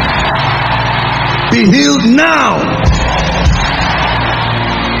 Be healed now.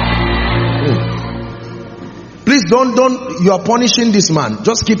 Please don't, you are punishing this man.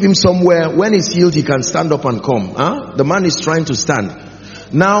 Just keep him somewhere. When he's healed, he can stand up and come. The man is trying to stand.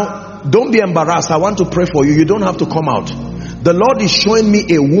 Now, don't be embarrassed. I want to pray for you. You don't have to come out. The Lord is showing me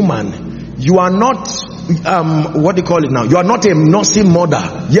a woman. You are not, what do you call it now? You are not a nursing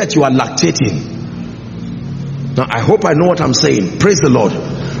mother, yet you are lactating. Now, I hope I know what I'm saying. Praise the Lord.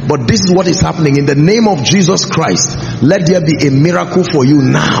 But this is what is happening. In the name of Jesus Christ, let there be a miracle for you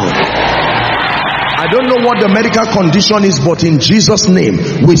now. I don't know what the medical condition is, but in Jesus' name,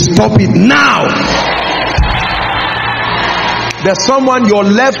 we stop it now. There's someone, your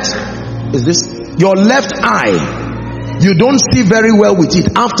left eye, you don't see very well with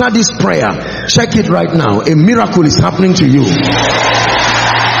it. After this prayer, check it right now. A miracle is happening to you.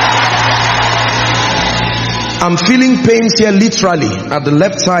 I'm feeling pains here literally at the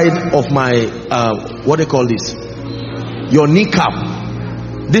left side of my, what do you call this? Your kneecap.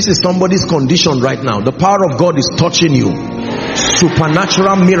 This is somebody's condition right now. The power of God is touching you.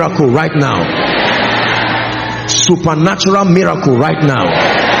 Supernatural miracle right now. Supernatural miracle right now.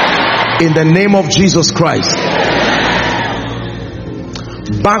 In the name of Jesus Christ.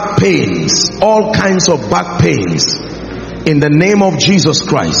 Back pains. All kinds of back pains. In the name of Jesus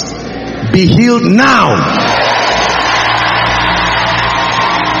Christ. Be healed now.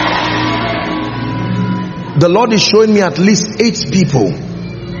 The Lord is showing me at least 8 people.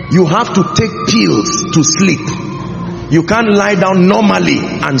 You have to take pills to sleep. You can't lie down normally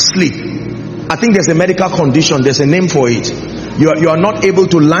and sleep. I think there's a medical condition. There's a name for it. You are not able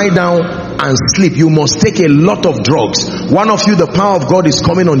to lie down and sleep. You must take a lot of drugs. One of you, the power of God is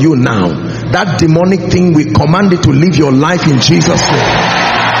coming on you now. That demonic thing, we command it to live your life in Jesus' name.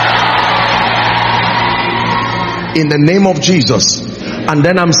 In the name of Jesus. And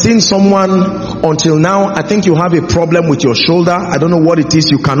then I'm seeing someone, until now, I think you have a problem with your shoulder. I don't know what it is.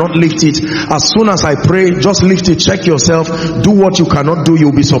 You cannot lift it. As soon as I pray, just lift it. Check yourself. Do what you cannot do.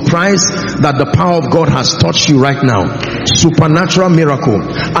 You'll be surprised that the power of God has touched you right now. Supernatural miracle.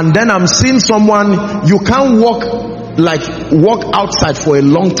 And then I'm seeing someone, you can't walk outside for a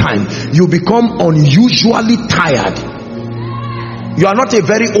long time. You become unusually tired. You are not a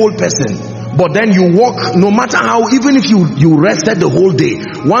very old person, but then you walk, no matter how, even if you rested the whole day,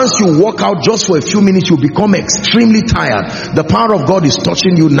 once you walk out just for a few minutes, you become extremely tired. The power of God is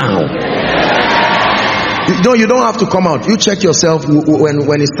touching you now. No, you don't have to come out. You check yourself.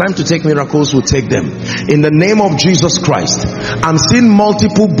 When it's time to take miracles, we'll take them. In the name of Jesus Christ. I'm seeing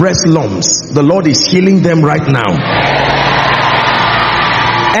multiple breast lumps. The Lord is healing them right now.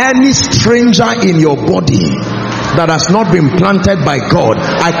 Any stranger in your body that has not been planted by God,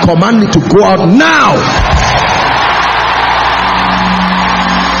 I command it to go out now.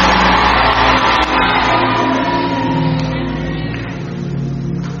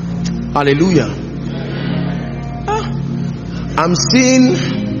 Hallelujah. I'm seeing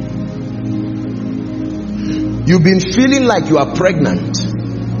you've been feeling like you are pregnant,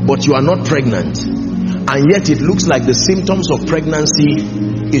 but you are not pregnant, and yet it looks like the symptoms of pregnancy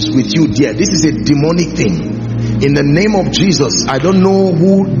is with you, dear. This is a demonic thing. In the name of Jesus, I don't know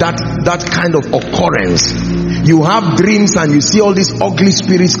who that kind of occurrence. You have dreams and you see all these ugly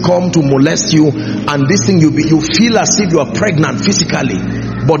spirits come to molest you, and this thing you feel as if you are pregnant physically,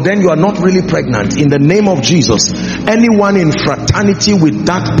 but then you are not really pregnant. In the name of Jesus, anyone in fraternity with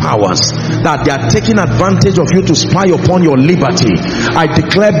dark powers that they are taking advantage of you to spy upon your liberty, I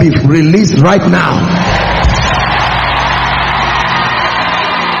declare be released right now.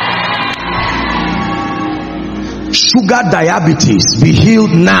 Sugar diabetes, be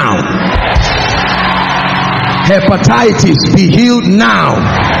healed now. Hepatitis, be healed now.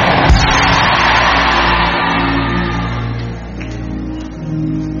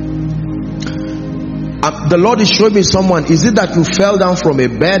 The Lord is showing me someone. Is it that you fell down from a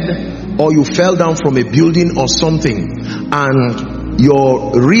bed, or you fell down from a building or something, and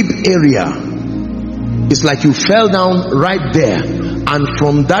your rib area, it's like you fell down right there, and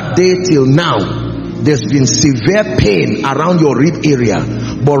from that day till now there's been severe pain around your rib area,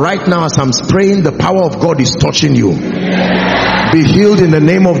 but right now as I'm praying, the power of God is touching you. Be healed in the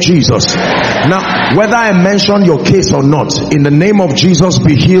name of Jesus. Now, whether I mention your case or not, in the name of Jesus,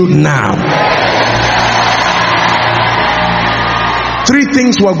 be healed now. 3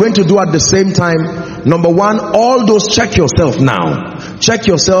 things we're going to do at the same time. Number 1, all those, check yourself now. Check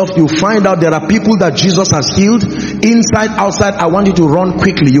yourself. You find out there are people that Jesus has healed. inside, outside. I want you to run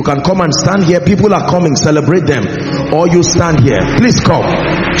quickly. You can come and stand here. People are coming, celebrate them. Or you stand here. Please come.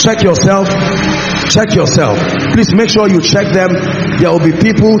 Check yourself. Check yourself. Please make sure you check them. There will be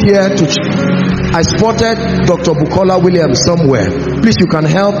people here to I spotted Dr. Bukola Williams somewhere. Please, you can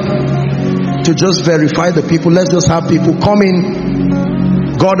help to just verify the people. Let's just have people come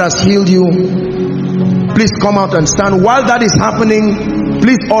in. God has healed you. Please come out and stand. While that is happening,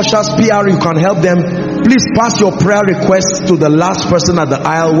 please, ushers, PR, you can help them. Please pass your prayer requests to the last person at the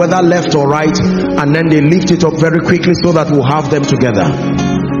aisle, whether left or right, and then they lift it up very quickly so that we'll have them together.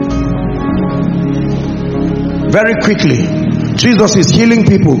 Very quickly. Jesus is healing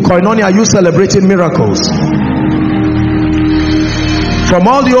people. Koinonia, are you celebrating miracles? From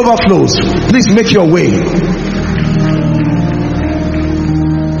all the overflows, please make your way.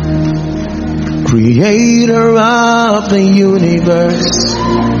 Creator of the universe,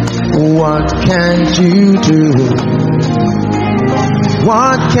 what can't you do?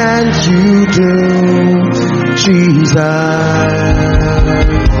 What can't you do, Jesus?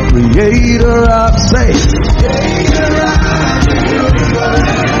 Creator of faith.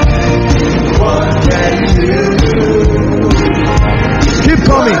 What can you do? Keep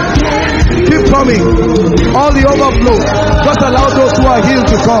coming. Keep coming. All the overflow. Just allow those who are healed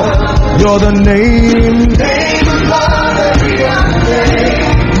to come. You're the name above every other name.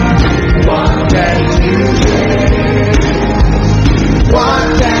 What can you say?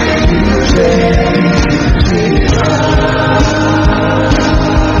 What can you say?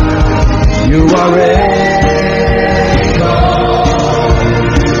 You are able,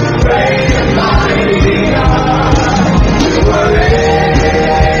 great and mighty God. You are able,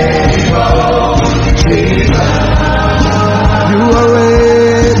 Jesus. You are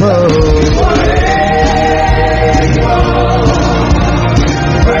able,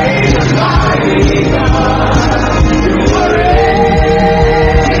 great and mighty God. You are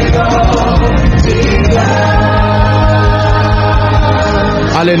able, Jesus.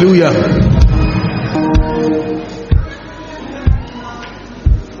 Hallelujah.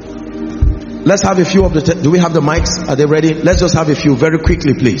 Let's have a few of the do we have the mics? Are they ready? Let's just have a few very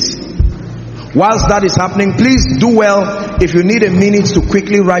quickly, please. Whilst that is happening, please do well. If you need a minute to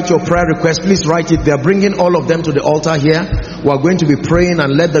quickly write your prayer request, please write it. They are bringing all of them to the altar here. We are going to be praying,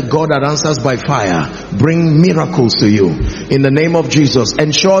 and let the God that answers by fire bring miracles to you in the name of Jesus.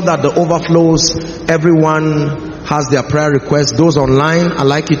 Ensure that the overflows, everyone has their prayer requests. Those online, I'd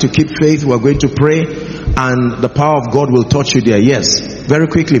like you to keep faith. We are going to pray, and the power of God will touch you there. Yes, very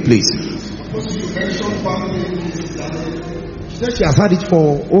quickly, please. She has had it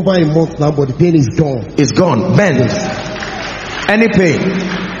for over a month now, but the pain is gone. It's gone. Ben, any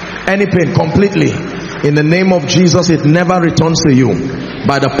pain completely, in the name of Jesus, it never returns to you.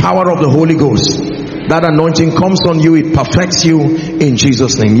 By the power of the Holy Ghost, that anointing comes on you, it perfects you in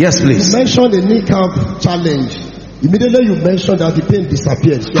Jesus' name. Yes, please. You mentioned the kneecap challenge. Immediately you mentioned that the pain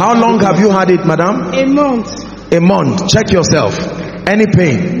disappeared. How long have you had it, madam? A month. A month. Check yourself. Any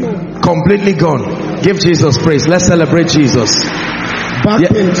pain? No. Completely gone. Give Jesus praise. Let's celebrate Jesus. Back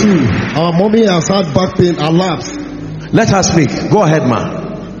pain too. Our mommy has had back pain a lot. Let her speak. Go ahead,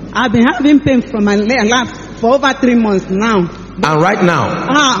 ma. I've been having pain from my lap for over 3 months now. And right now?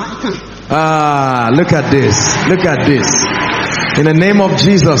 Look at this. Look at this. In the name of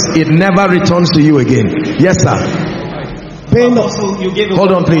Jesus, it never returns to you again. Yes, sir. Pain. Also, you gave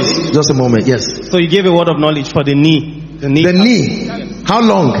hold on, please. Just a moment. Yes. So you gave a word of knowledge for the knee. The knee. How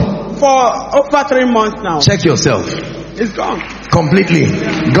long? For over 3 months now. Check yourself. It's gone. Completely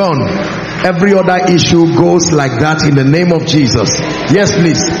gone. Every other issue goes like that in the name of Jesus. Yes,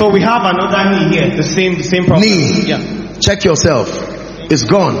 please. So we have another knee here. The same problem. Knee. Yeah. Check yourself. It's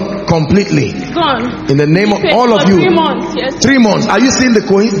gone completely. It's gone. In the name of all of you. 3 months. Yes. 3 months. Are you seeing the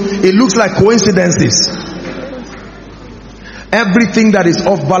it looks like coincidences. Everything that is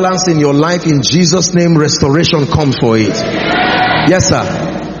off balance in your life, in Jesus' name, restoration comes for it. Yes, sir.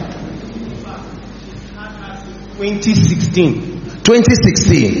 2016.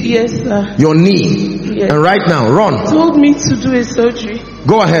 2016. Yes, sir. Your knee. Yes. And right now, run. Told me to do a surgery.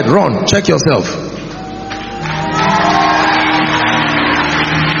 Go ahead, run. Check yourself.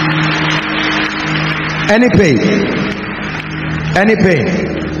 Any pain? Any pain?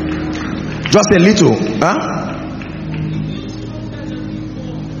 Just a little. Huh?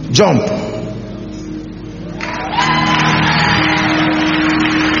 Jump.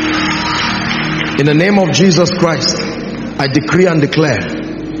 In the name of Jesus Christ, I decree and declare,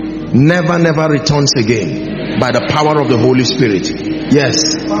 never returns again by the power of the Holy Spirit.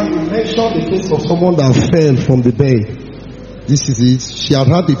 Yes. You mentioned the case of someone that fell from the bed. This is it. She had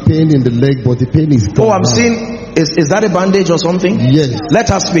had the pain in the leg, but the pain is gone. Oh, I'm seeing Is that a bandage or something? Yes. Let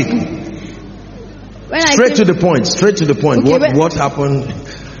her speak. Straight to the point. Straight to the point. Okay, what happened?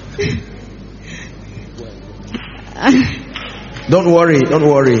 Don't worry. Don't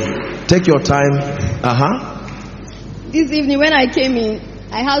worry. Take your time. This evening when I came in,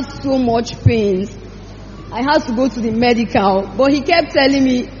 I had so much pain. I had to go to the medical, but he kept telling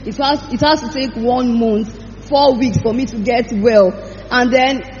me it has to take 1 month, 4 weeks for me to get well. And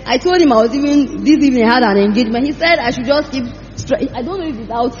then I told him this evening I had an engagement. He said I should just keep I don't know if it's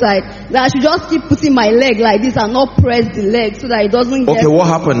outside, that I should just keep putting my leg like this and not press the leg so that it doesn't get. Okay, what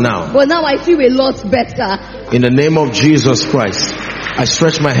happened now? But now I feel a lot better. In the name of Jesus Christ, I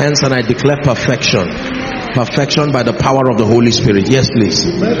stretch my hands and I declare perfection. Perfection by the power of the Holy Spirit. Yes, please.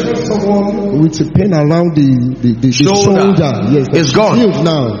 Someone with a pain around the shoulder. Yes, it's gone.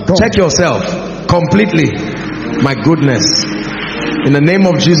 Now. Check yourself completely. My goodness. In the name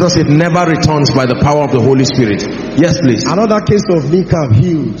of Jesus, it never returns by the power of the Holy Spirit. Yes, please. Another case of kneecap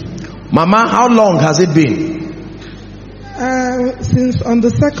healed. Mama, how long has it been? Since on the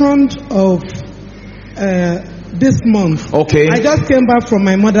 2nd of this month. Okay. I just came back from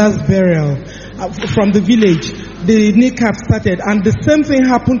my mother's burial from the village. The kneecap started, and the same thing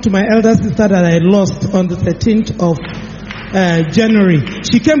happened to my elder sister that I lost on the 13th of January.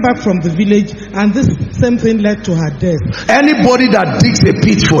 She came back from the village, and this same thing led to her death. Anybody that digs a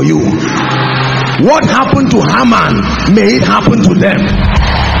pit for you, what happened to Haman, may it happen to them.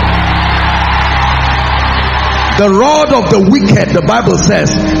 The rod of the wicked, the Bible says,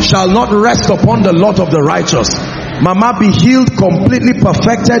 shall not rest upon the lot of the righteous. Mama, be healed, completely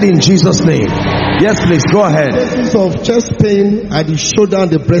perfected in Jesus' name. Yes, please, go ahead. Cases of chest pain at the shoulder and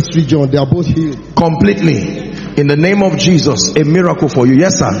the breast region, they are both healed. Completely. In the name of Jesus, a miracle for you.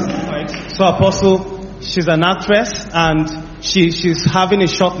 Yes, sir. Right. So, Apostle, she's an actress and she's having a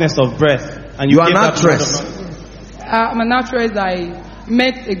shortness of breath. And you are an actress? I'm an actress. I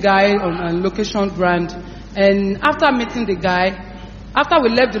met a guy on a location brand, and after meeting the guy, after we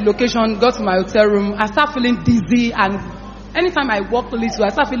left the location, got to my hotel room, I start feeling dizzy, and anytime I walk a little, I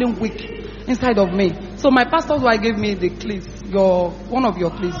start feeling weak inside of me. So my pastor's wife gave me the clips, one of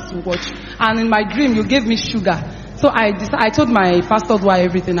your clips to watch, and in my dream you gave me sugar. So I told my pastor's wife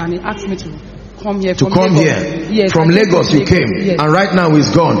everything, and he asked me to come here. Yes, from Lagos you came. Yes. And right now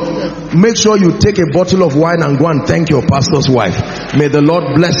he's gone. Yes. Make sure you take a bottle of wine and go and thank your pastor's wife. May the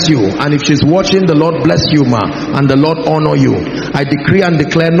Lord bless you, and if she's watching, the Lord bless you, ma, and the Lord honor you. I decree and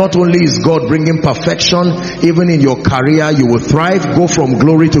declare, not only is God bringing perfection, even in your career you will thrive, go from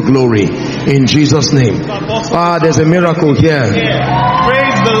glory to glory in Jesus' name. There's a miracle here.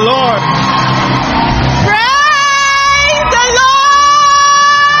 Praise the Lord.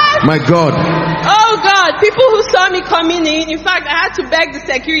 My God. Oh God, people who saw me coming in fact, I had to beg the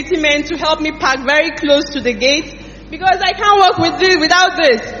security men to help me park very close to the gate because I can't walk without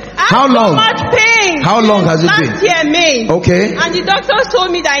this. How long? So much pain. How long has it been? Last year, May. Okay. And the doctors told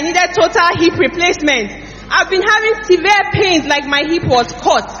me that I needed total hip replacement. I've been having severe pains like my hip was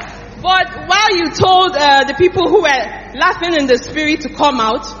cut. But while you told the people who were laughing in the spirit to come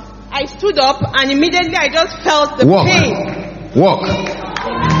out, I stood up and immediately I just felt the pain. Walk.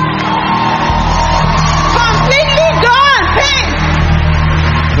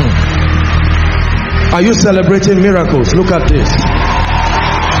 Are you celebrating miracles? Look at this.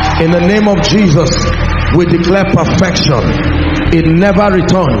 In the name of Jesus, we declare perfection. It never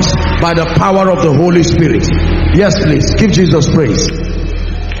returns by the power of the Holy Spirit. Yes, please. Give Jesus praise.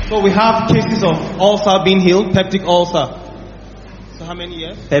 So we have cases of ulcer being healed, peptic ulcer. So how many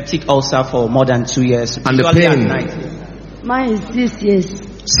years? Peptic ulcer for more than 2 years. And the pain? Mine is 6 years.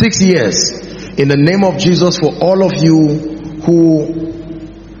 6 years. In the name of Jesus, for all of you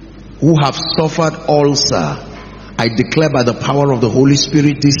who have suffered ulcer, I declare by the power of the Holy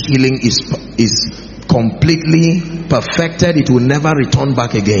Spirit, this healing is completely perfected. It will never return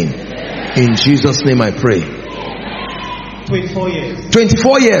back again. In Jesus' name I pray. 24 years.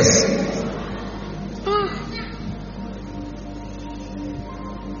 24 years.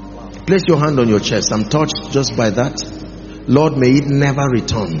 Place your hand on your chest. I'm touched just by that. Lord, may it never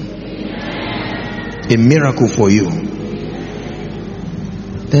return. A miracle for you.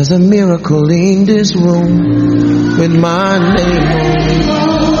 There's a miracle in this room with my name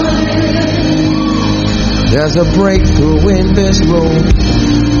on it. There's a breakthrough in this room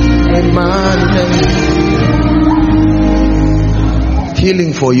with my name.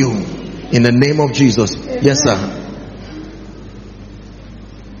 Healing for you in the name of Jesus. Yes, sir.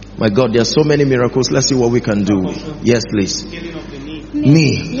 My God, there are so many miracles. Let's see what we can do. Yes, please. Healing of the knee.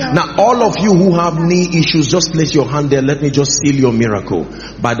 Knee. Yeah. Now all of you who have knee issues, just place your hand there. Let me just seal your miracle.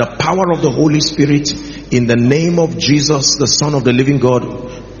 By the power of the Holy Spirit, in the name of Jesus, the Son of the living God,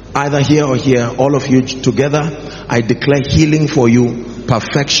 either here or here, all of you together, I declare healing for you,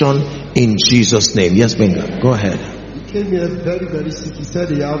 perfection in Jesus' name. Yes, Benga, go ahead. He came here very, very sick. He said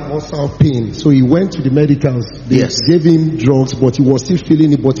he had muscle pain. So he went to the medicals. They gave him drugs, but he was still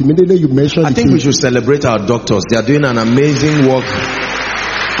feeling it. But immediately you mentioned I think we should celebrate our doctors. They are doing an amazing work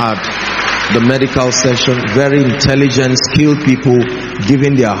at the medical session. Very intelligent, skilled people,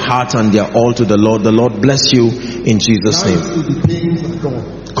 giving their heart and their all to the Lord. The Lord bless you in Jesus' name. The pains are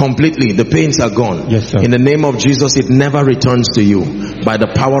gone. Completely, the pains are gone. Yes, sir. In the name of Jesus, it never returns to you by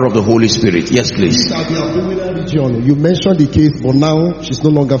the power of the Holy Spirit. Yes, please. You mentioned the case, but now she's no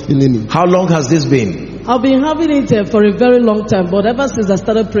longer feeling it. How long has this been? I've been having it for a very long time, but ever since I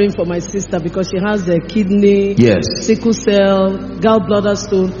started praying for my sister, because she has the kidney, sickle cell, gallbladder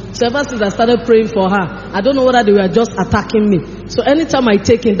stone. So ever since I started praying for her, I don't know whether they were just attacking me. So anytime I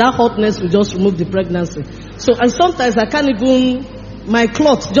take in, that hotness will just remove the pregnancy. So, and sometimes I can't even, my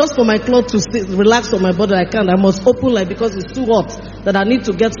cloth, just for my cloth to relax on my body, I can't. I must open like, because it's too hot, that I need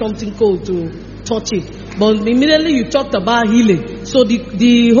to get something cold to touch it. But immediately you talked about healing. So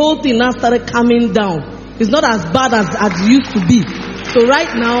the whole thing now started calming down. It's not as bad as it used to be. So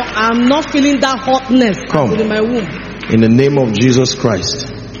right now, I'm not feeling that hotness in my womb. In the name of Jesus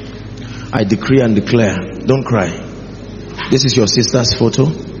Christ, I decree and declare, don't cry. This is your sister's photo.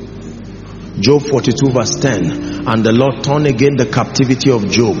 Job 42 verse 10. And the Lord turned again the captivity of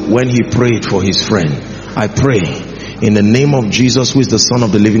Job when he prayed for his friend. I pray in the name of Jesus, who is the Son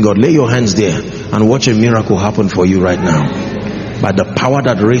of the living God. Lay your hands there and watch a miracle happen for you right now. By the power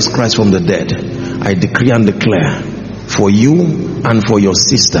that raised Christ from the dead, I decree and declare for you and for your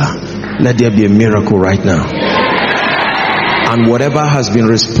sister, let there be a miracle right now. And whatever has been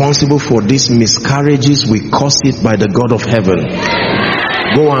responsible for these miscarriages, we curse it by the God of heaven.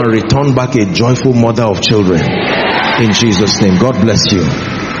 Go and return back a joyful mother of children in Jesus' name. God bless you.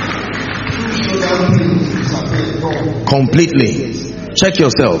 Completely. Check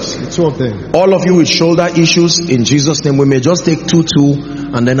yourselves. All of you with shoulder issues, in Jesus' name, we may just take two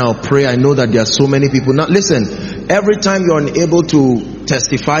and then I'll pray. I know that there are so many people. Now listen, every time you're unable to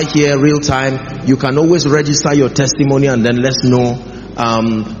testify here real time, you can always register your testimony and then let's know.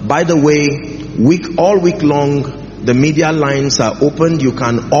 By the way, all week long, the media lines are open. You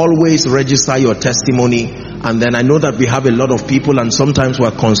can always register your testimony. And then I know that we have a lot of people and sometimes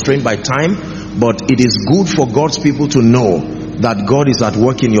we're constrained by time, but it is good for God's people to know that God is at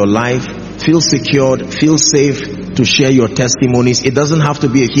work in your life. Feel secured, feel safe to share your testimonies. It doesn't have to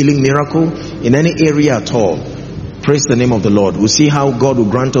be a healing miracle in any area at all. Praise the name of the Lord. We'll see how God will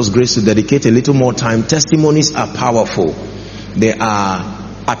grant us grace to dedicate a little more time. Testimonies are powerful. They are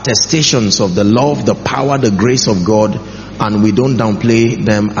attestations of the love, the power, the grace of God, and we don't downplay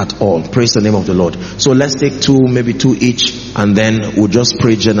them at all. Praise the name of the Lord. So let's take two, maybe two each, and then we'll just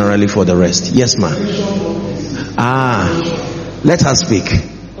pray generally for the rest. Yes, ma'am. Let her speak.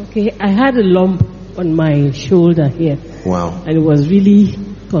 Okay, I had a lump on my shoulder here. Wow. And it was really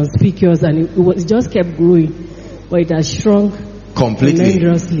conspicuous, and it just kept growing, but it has shrunk completely.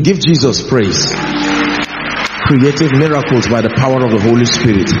 Tremendously. Give Jesus praise. Creative miracles by the power of the Holy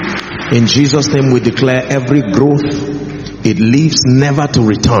Spirit. In Jesus' name we declare every growth, it leaves never to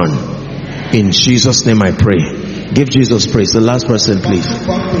return. In Jesus' name I pray. Give Jesus praise. The last person, please.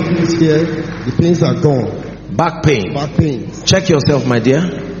 Back pain is here. The pains are gone. Back pain. Back pain. Check yourself, my dear.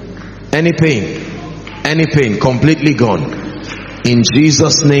 Any pain, completely gone. In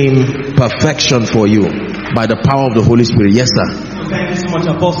Jesus' name, perfection for you by the power of the Holy Spirit. Yes, sir. Thank you so much,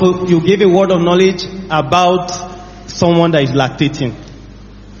 Apostle. You gave a word of knowledge about someone that is lactating.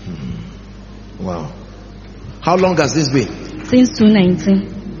 Wow. How long has this been? Since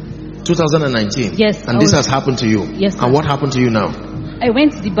 2019. 2019? Yes. And this has happened to you? Yes, sir. And what happened to you now? I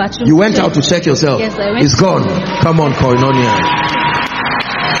went to the bathroom. You went out to check yourself? Yes, I went. It's gone. Come on, Koinonia.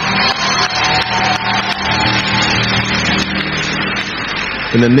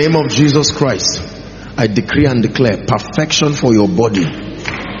 In the name of Jesus Christ, I decree and declare perfection for your body.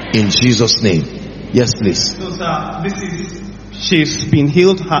 In Jesus' name. Yes, please. So, sir, she's been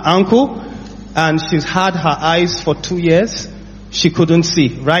healed her ankle, and she's had her eyes for 2 years. She couldn't see.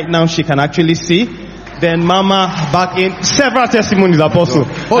 Right now she can actually see. Then mama back in. Several testimonies, Apostle.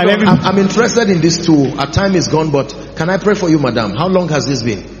 Hold on. I'm interested in this too. Our time is gone, but can I pray for you, madam? How long has this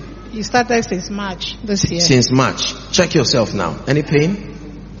been? It started since March this year. Since March. Check yourself now. Any pain?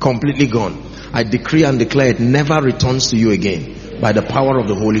 Completely gone. I decree and declare it never returns to you again by the power of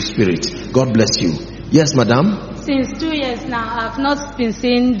the Holy Spirit. God bless you. Yes, madam. Since 2 years now, I've not been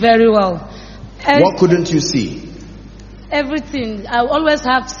seeing very well. What couldn't you see? Everything. I always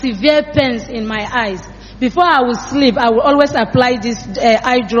have severe pains in my eyes. Before I will sleep, I will always apply this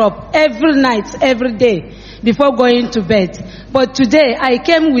eye drop every night, every day, before going to bed. But today, I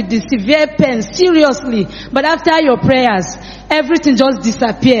came with the severe pain, seriously. But after your prayers, everything just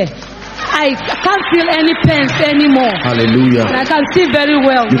disappeared. I can't feel any pains anymore. Hallelujah. And I can see very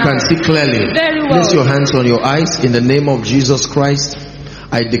well You now. can see clearly. Very well. Place your hands on your eyes. In the name of Jesus Christ,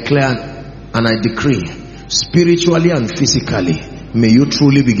 I declare and I decree, spiritually and physically, may you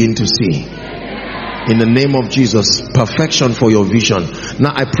truly begin to see. In the name of Jesus, perfection for your vision.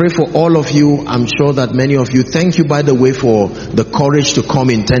 Now I pray for all of you. I'm sure that many of you, thank you by the way for the courage to come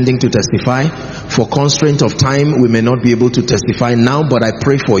intending to testify. For constraint of time, we may not be able to testify now, but I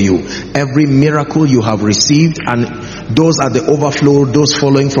pray for you. Every miracle you have received, and those at the overflow, those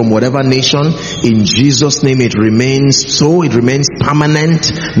following from whatever nation, in Jesus' name it remains so. It remains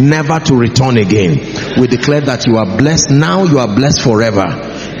permanent, never to return again. We declare that you are blessed now, you are blessed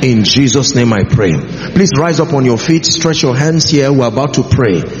forever. In Jesus' name I pray. Please rise up on your feet, stretch your hands here. We're about to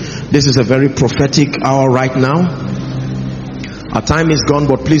pray. This is a very prophetic hour right now. Our time is gone,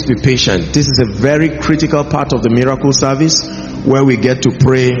 but please be patient. This is a very critical part of the miracle service where we get to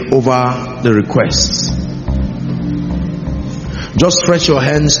pray over the requests. Just stretch your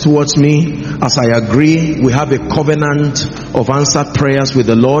hands towards me as I agree. We have a covenant of answered prayers with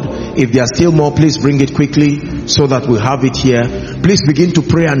the Lord. If there are still more, please bring it quickly so that we have it here. Please begin to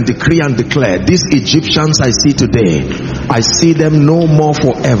pray and decree and declare. These Egyptians I see today, I see them no more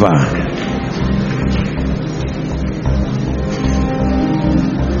forever.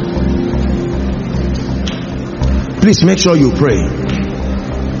 Please make sure you pray.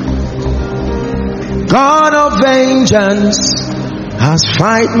 God of vengeance has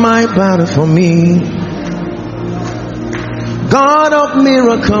fight my battle for me. God of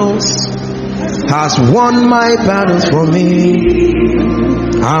miracles has won my battles for me.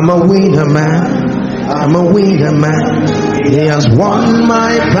 I'm a winner man. I'm a winner man. He has won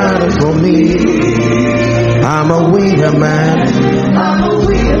my battle for me. I'm a winner man. I'm a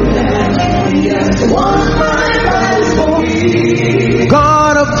winner man. He has won my battle for me.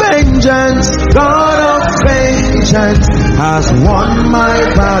 God of vengeance, God of vengeance has won my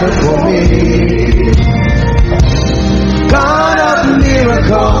battle for me. God of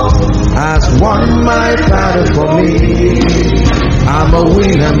miracles has won my battle for me. I'm a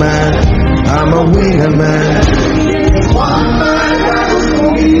winner man. I'm a winner man. Won my battle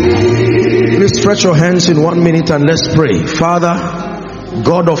for me. Please stretch your hands in 1 minute and let's pray. Father,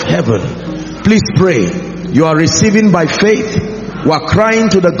 God of heaven, please pray. You are receiving by faith. We are crying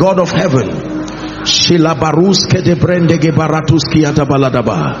to the God of heaven.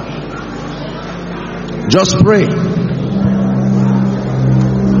 Just pray.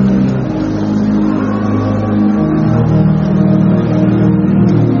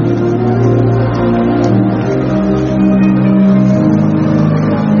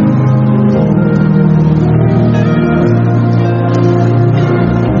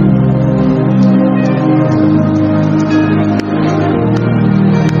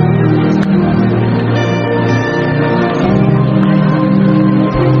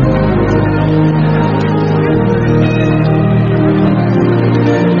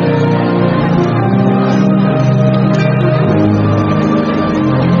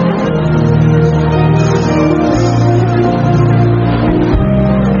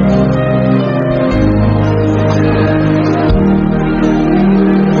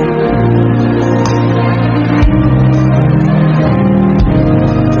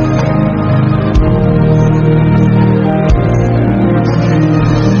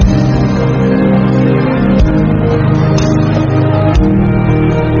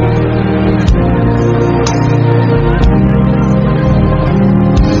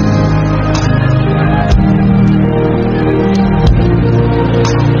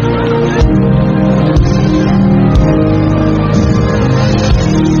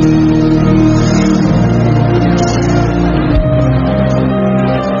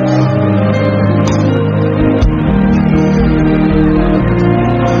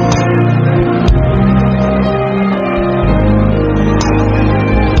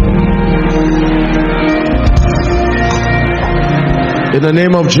 In the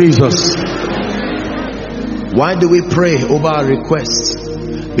name of Jesus. Why do we pray over our requests?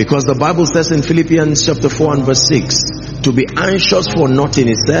 Because the Bible says in Philippians chapter 4 and verse 6, to be anxious for nothing,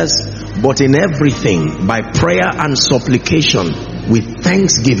 it says, but in everything by prayer and supplication with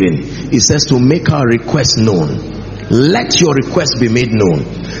thanksgiving, it says to make our requests known. let your request be made known.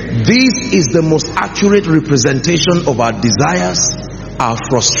 This is the most accurate representation of our desires, our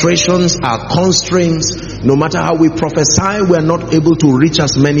frustrations, our constraints. No matter how we prophesy, we are not able to reach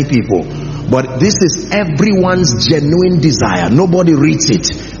as many people. But this is everyone's genuine desire. Nobody reads it.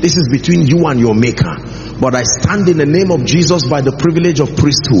 This is between you and your maker. But I stand in the name of Jesus by the privilege of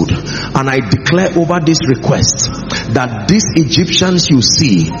priesthood, and I declare over this request that these Egyptians you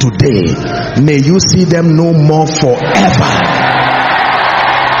see today, may you see them no more forever.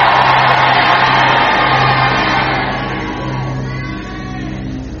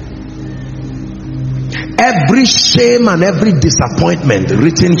 Every shame and every disappointment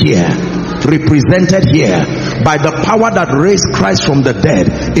written here, represented here, by the power that raised Christ from the dead,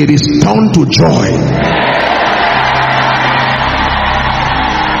 it is turned to joy.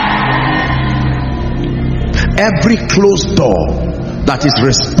 Every closed door that is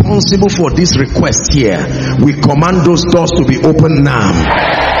responsible for this request here, we command those doors to be opened now.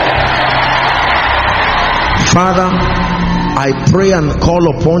 Father, I pray and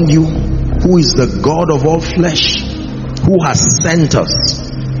call upon you, who is the God of all flesh, who has sent us.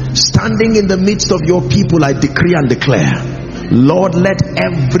 Standing in the midst of your people, I decree and declare, Lord, let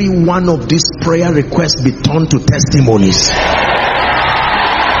every one of these prayer requests be turned to testimonies.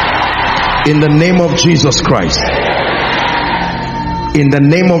 In the name of Jesus Christ. In the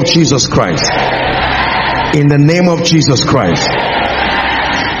name of Jesus Christ. In the name of Jesus Christ.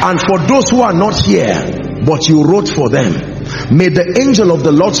 And for those who are not here, but you wrote for them, may the angel of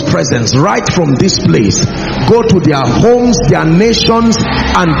the Lord's presence right from this place go to their homes, their nations,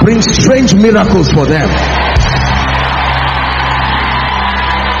 and bring strange miracles for them.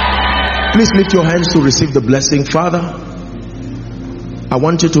 Please lift your hands to receive the blessing. Father, I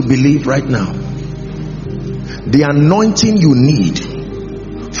want you to believe right now, the anointing you need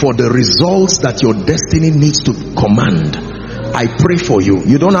for the results that your destiny needs to command, I pray for you.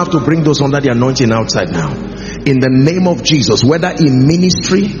 You don't have to bring those under the anointing outside now. In the name of Jesus, whether in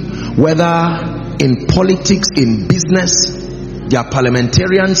ministry, whether in politics, in business, there are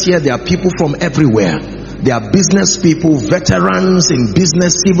parliamentarians here, there are people from everywhere. There are business people, veterans in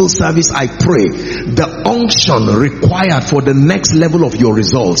business, civil service. I pray the unction required for the next level of your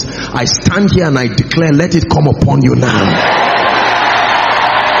results, I stand here and I declare, let it come upon you now.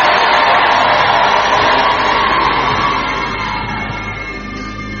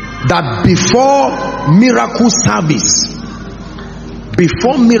 That before miracle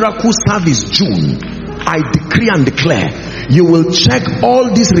service June, I decree and declare, you will check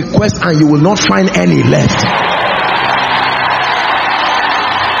all these requests and you will not find any left.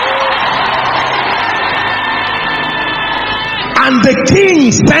 And the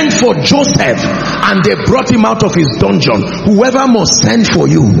king sent for Joseph, and they brought him out of his dungeon. Whoever must send for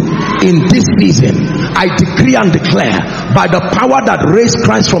you in this season, I decree and declare, by the power that raised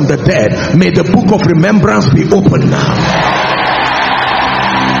Christ from the dead, may the book of remembrance be opened now.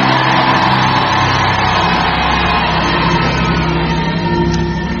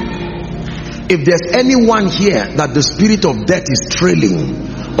 If there's anyone here that the spirit of death is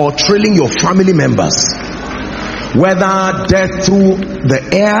trailing, or trailing your family members, whether death through the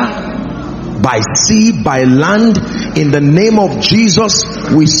air, by sea, by land, in the name of Jesus,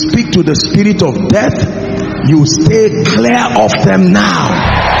 we speak to the spirit of death. You stay clear of them now.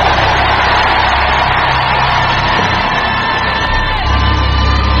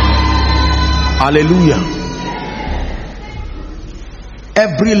 Hallelujah.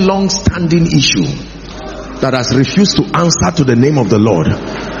 Every long-standing issue that has refused to answer to the name of the Lord,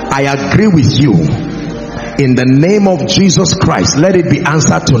 I agree with you. In the name of Jesus Christ, let it be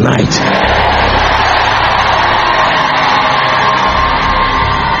answered tonight.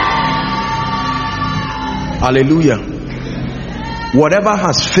 Hallelujah. Whatever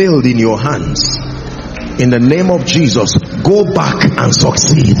has failed in your hands, in the name of Jesus, go back and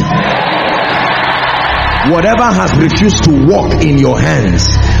succeed. Whatever has refused to walk in your hands,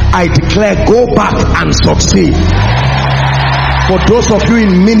 I declare, go back and succeed. For those of you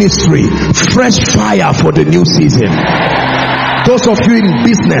in ministry, fresh fire for the new season. Those of you in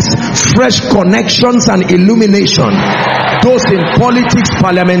business, fresh connections and illumination. Those in politics,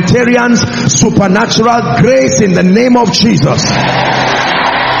 parliamentarians, supernatural grace in the name of Jesus.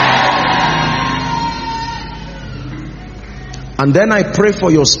 And then I pray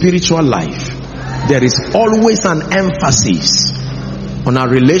for your spiritual life. There is always an emphasis on our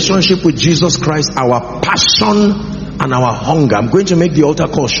relationship with Jesus Christ, our passion and our hunger. I'm going to make the altar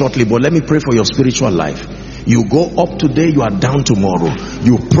call shortly, but let me pray for your spiritual life. You go up today, you are down tomorrow.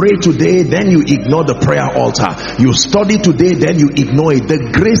 You pray today, then you ignore the prayer altar. You study today, then you ignore it. The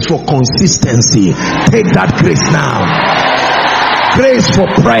grace for consistency, take that grace now. Grace for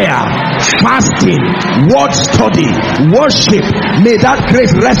prayer, fasting, word study, worship, may that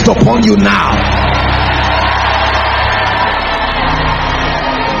grace rest upon you now.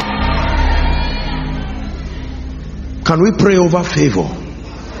 Can we pray over favor?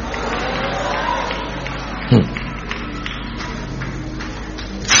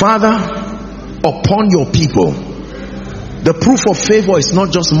 Father, upon your people, the proof of favor is not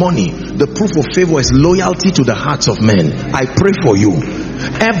just money. The proof of favor is loyalty to the hearts of men. I pray for you.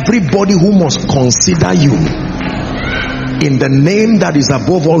 Everybody who must consider you, in the name that is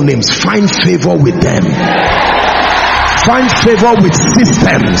above all names, find favor with them. Find favor with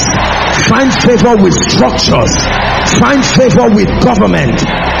systems. Find favor with structures. Find favor with government.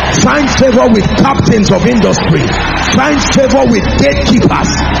 Find favor with captains of industry. Find favor with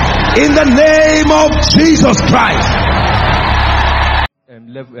gatekeepers. In the name of Jesus Christ.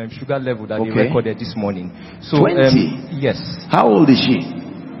 Sugar level that they recorded this morning. So 20? Yes. How old is she?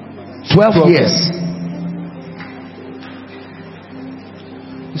 12 years.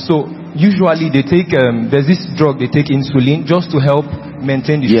 So usually they take there's this drug they take, insulin, just to help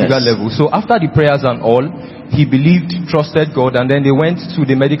maintain the sugar level. So after the prayers and all, he believed, trusted God, and then they went to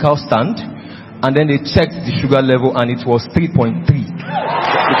the medical stand and then they checked the sugar level and it was 3.3.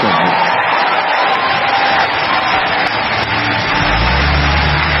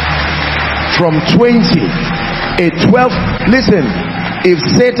 From 20, a 12, listen, if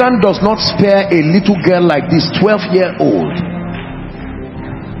Satan does not spare a little girl like this, 12-year-old,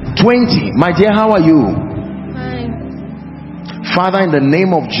 20, my dear, how are you? Fine. Father, in the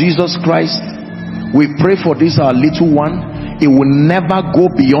name of Jesus Christ, we pray for this our little one. It will never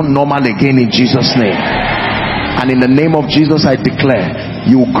go beyond normal again in Jesus' name. And in the name of Jesus, I declare,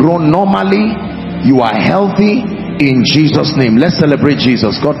 you grow normally, you are healthy in Jesus' name. Let's celebrate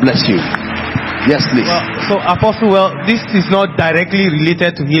Jesus. God bless you. Yes, please. So Apostle, this is not directly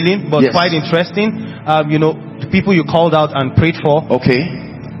related to healing, but quite interesting. The people you called out and prayed for. Okay.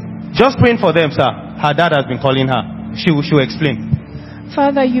 Just praying for them, sir. Her dad has been calling her. She will explain.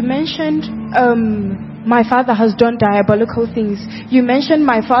 Father, you mentioned my father has done diabolical things. You mentioned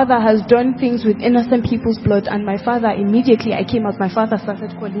my father has done things with innocent people's blood, and my father, immediately I came out, my father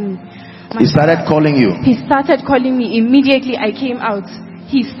started calling me. He started calling you? He started calling me. Immediately I came out.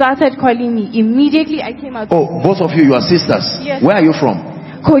 He started calling me. Immediately I came out. Oh, both of you are sisters? Yes. Where are you from?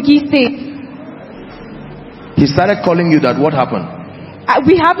 Kogi State. He started calling you that. What happened?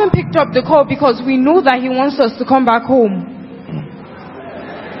 We haven't picked up the call because we know that he wants us to come back home.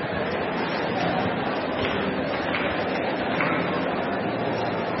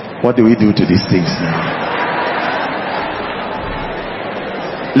 What do we do to these things now?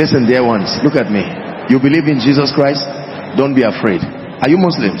 Listen, dear ones, look at me. You believe in Jesus Christ? Don't be afraid. Are you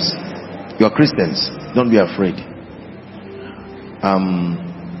Muslims? You are Christians. Don't be afraid.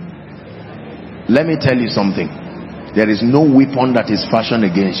 Let me tell you something. There is no weapon that is fashioned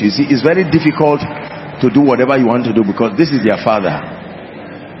against you. You see, it's very difficult to do whatever you want to do because this is their father.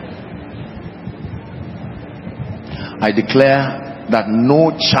 I declare that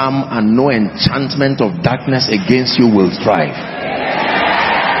no charm and no enchantment of darkness against you will thrive.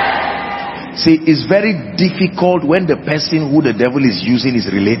 See, it's very difficult when the person who the devil is using is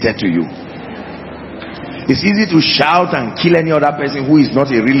related to you. It's easy to shout and kill any other person who is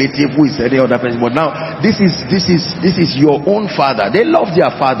not a relative, who is any other person. But now, this is your own father. They love their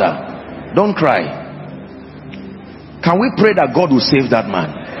father. Don't cry. Can we pray that God will save that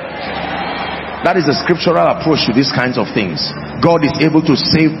man? That is the scriptural approach to these kinds of things. God is able to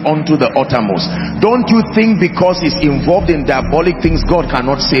save unto the uttermost. Don't you think because he's involved in diabolic things, God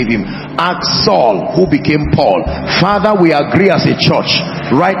cannot save him? Ask Saul, who became Paul. Father, we agree as a church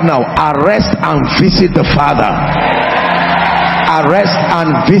right now, arrest and visit the father. Arrest and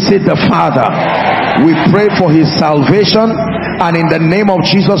visit the father. We pray for his salvation, and in the name of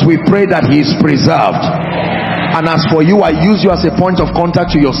Jesus we pray that he is preserved. And as for you, I use you as a point of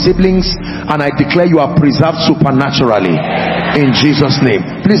contact to your siblings, and I declare you are preserved supernaturally in Jesus' name.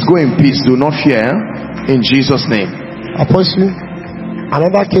 Please go in peace. Do not fear. In Jesus' name. Apostle,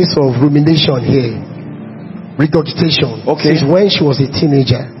 another case of rumination here, regurgitation. Okay. Since when she was a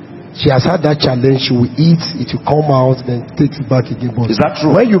teenager, she has had that challenge. She will eat, it will come out, then takes it back again. But is that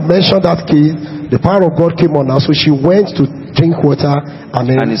true? When you mentioned that case, the power of God came on her, so she went to drink water, and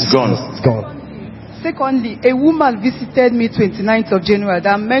then it's gone. It's gone. secondly, a woman visited me 29th of January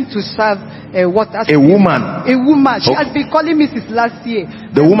that I'm meant to serve water. A woman? A woman. She has been calling me since last year.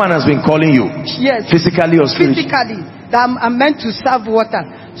 The woman has been calling you? Yes. Physically or spiritually? Physically. That I'm meant to serve water.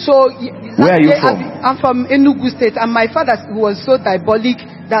 So, where are you from? I'm from Enugu State, and my father was so diabolic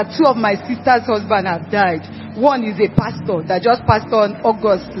that 2 of my sister's husbands have died. One is a pastor that just passed on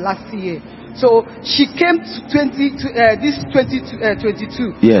August last year. So she came to 2022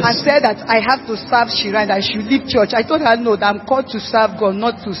 yes. and said that I have to serve Shrine, that I should leave church. I told her no, that I'm called to serve God,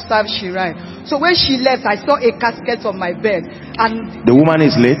 not to serve Shrine. So when she left, I saw a casket on my bed. And the woman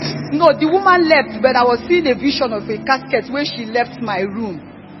is late? No, the woman left, but I was seeing a vision of a casket when she left my room.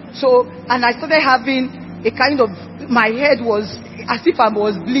 So, and I started having a kind of, my head was as if I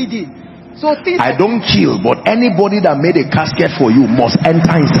was bleeding. So I don't kill, but anybody that made a casket for you must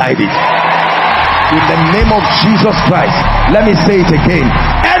enter inside it. In the name of Jesus Christ, let me say it again.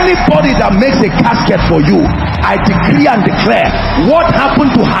 Anybody that makes a casket for you, I decree and declare, what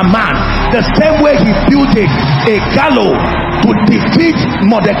happened to Haman, the same way he built a gallows to defeat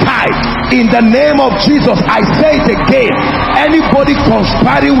Mordecai, in the name of Jesus, I say it again. Anybody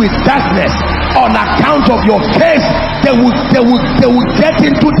conspiring with darkness on account of your case, they will get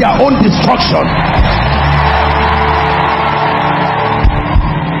into their own destruction.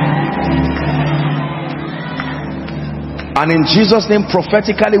 And in Jesus' name,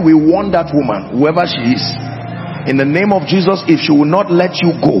 prophetically, we warn that woman, whoever she is, in the name of Jesus, if she will not let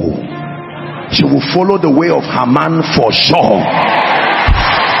you go, she will follow the way of Haman for sure.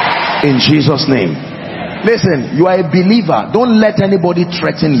 In Jesus' name. Listen, you are a believer. Don't let anybody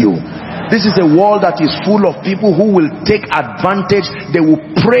threaten you. This is a world that is full of people who will take advantage. They will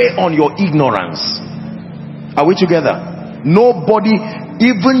prey on your ignorance. Are we together? Nobody,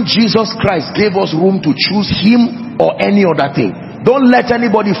 even Jesus Christ, gave us room to choose him or any other thing. Don't let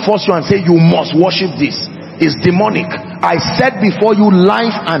anybody force you and say you must worship this. It's demonic. I said before you,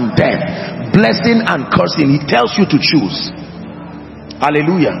 life and death, blessing and cursing. He tells you to choose.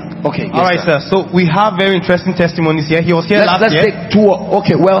 Hallelujah. Okay. Yes, all right, sir. So we have very interesting testimonies here. He was here last year. Let's take 2.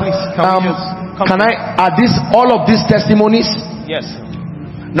 Okay. Well, can I add this? All of these testimonies. Yes.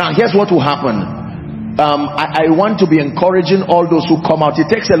 Now, here's what will happen. I want to be encouraging all those who come out. It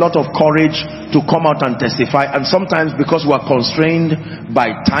takes a lot of courage to come out and testify, and sometimes because we are constrained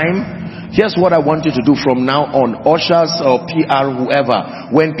by time. Here's what I want you to do from now on, ushers or PR, whoever.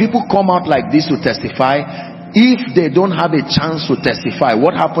 When people come out like this to testify, if they don't have a chance to testify,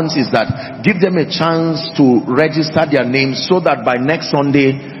 what happens is that give them a chance to register their names so that by next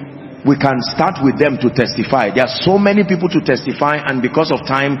Sunday we can start with them to testify. There are so many people to testify, and because of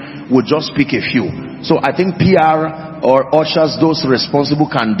time we'll just pick a few. So I think PR or ushers, those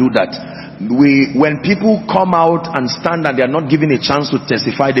responsible, can do that. When people come out and stand and they are not given a chance to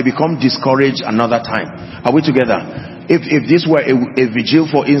testify, they become discouraged another time. Are we together? If this were a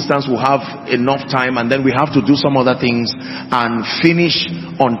vigil, for instance, we'll have enough time, and then we have to do some other things and finish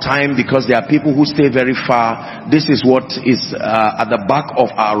on time, because there are people who stay very far. This is what is at the back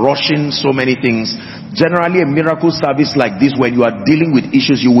of our rushing so many things. Generally, a miracle service like this, when you are dealing with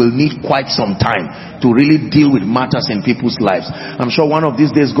issues, you will need quite some time to really deal with matters in people's lives. I'm sure one of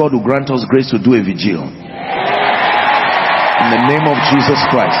these days God will grant us grace to do a vigil in the name of Jesus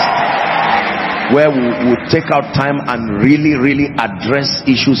Christ, where we will take out time and really address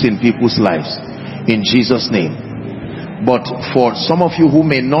issues in people's lives in Jesus' name. But for some of you who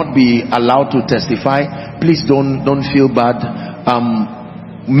may not be allowed to testify, please don't feel bad.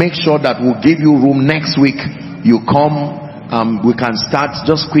 Make sure that we'll give you room next week. You come, we can start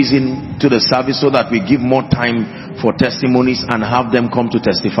just squeezing to the service so that we give more time for testimonies and have them come to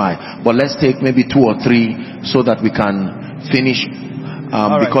testify. But let's take maybe 2 or 3 so that we can finish.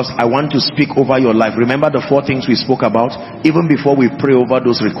 Because I want to speak over your life. Remember the 4 things we spoke about? Even before we pray over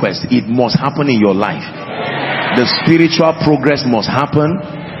those requests, it must happen in your life. The spiritual progress must happen.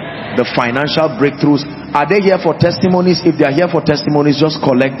 The financial breakthroughs. Are they here for testimonies? If they are here for testimonies, just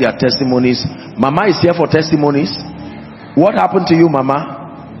collect their testimonies. Mama is here for testimonies. What happened to you, Mama?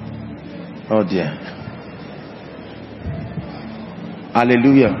 Oh dear.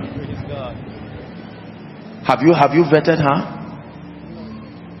 Hallelujah. Have you vetted her?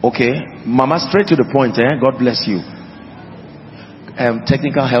 Okay, Mama, straight to the point. God bless you.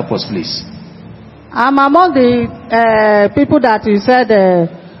 Technical help us, please. I'm among the people that you said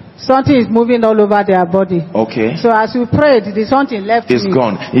something is moving all over their body. Okay. So as you prayed, the something left it's me.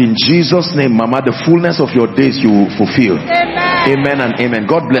 Gone. In Jesus' name, Mama, the fullness of your days you will fulfill. Amen. Amen and amen.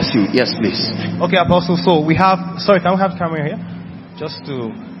 God bless you. Yes, please. Okay, Apostle. So we have. Sorry, can we have the camera here? Just to.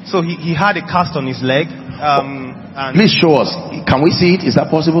 So he had a cast on his leg. And please show us. Can we see it? Is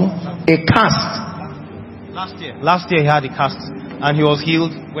that possible? A cast. Last year he had a cast, and he was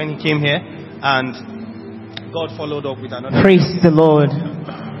healed when he came here, and God followed up with another. Praise the Lord.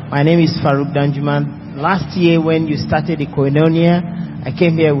 My name is Farouk Danjuman. Last year when you started the Koinonia, I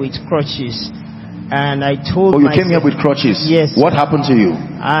came here with crutches. And I told you came here with crutches? Yes. What happened to you?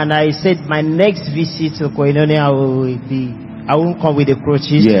 And I said my next visit to Koinonia I won't come with the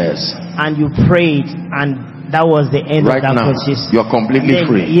crutches. Yes. And you prayed, and that was the end of that crutches. You're completely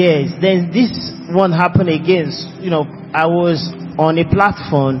free. Yes. Then this one happened again. You know, I was on a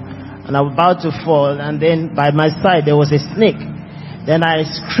platform and I was about to fall, and then by my side there was a snake. Then I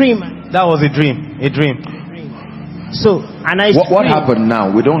screamed. That was a dream. A dream. So, and I what happened now?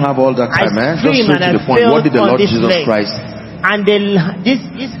 We don't have all that time, man. Just straight to the point. What did the Lord Jesus Christ? And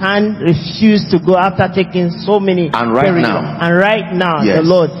this hand refused to go after taking so many. And right now, yes, the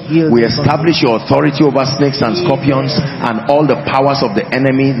Lord healed. We establish your authority over snakes and scorpions and all the powers of the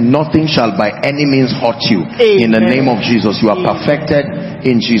enemy. Nothing shall by any means hurt you. Amen. In the name of Jesus, you are perfected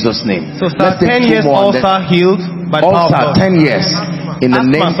in Jesus' name. So, let's take 10 years ulcer healed by ulcer, 10 years. In the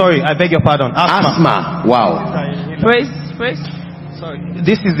asthma, name. Sorry, I beg your pardon. Asthma. Wow. Praise. Sorry.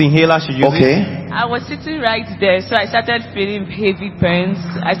 This is the inhaler she uses. Okay. I was sitting right there, so I started feeling heavy pains.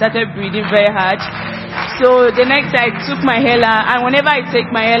 I started breathing very hard. So the next I took my inhaler, and whenever I take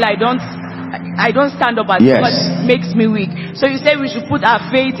my inhaler, I don't stand up as much. It makes me weak. So you said we should put our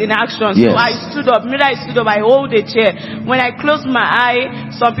faith in action. So I stood up. When I stood up, I hold a chair. When I closed my eye,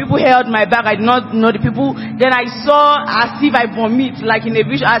 some people held my back. I did not know the people. Then I saw as if I vomit, like in a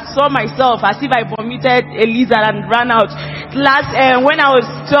vision. I saw myself as if I vomited a lizard and ran out. When I was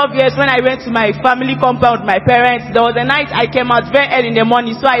 12 years, when I went to my family compound, my parents, there was a night I came out very early in the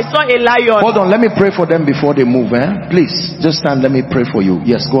morning. So I saw a lion. Hold on, let me pray for them before they move. Please, just stand. Let me pray for you.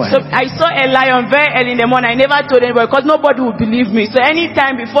 Yes, go ahead. So I saw a lion very early in the morning. I never told anybody because nobody would believe me. So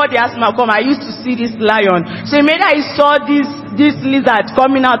anytime before the asthma come, I used to see this lion. So immediately I saw this lizard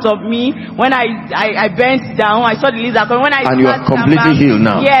coming out of me. When I bent down, I saw the lizard coming. And you are completely healed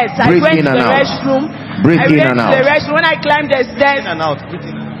now. Yes, I went to the restroom. Breathe in and out. When I climbed the stairs.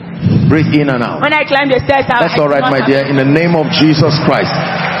 Breathe in and out. When I climbed the stairs. That's all right, my dear. In the name of Jesus Christ.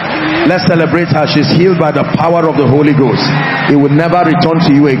 Let's celebrate her. She's healed by the power of the Holy Ghost. It will never return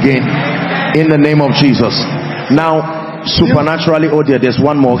to you again. In the name of Jesus. Now, supernaturally, there's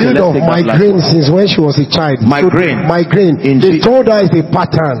one more. Okay, let's take migraine since when she was a child. Migraine. They told her it's a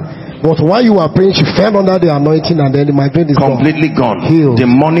pattern. But while you were praying, she fell under the anointing, and then the migraine is completely gone. Healed.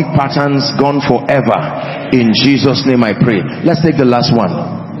 Demonic patterns gone forever. In Jesus' name I pray. Let's take the last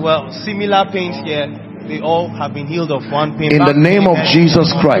one. Well, similar pains here. They all have been healed of one pain. In the name of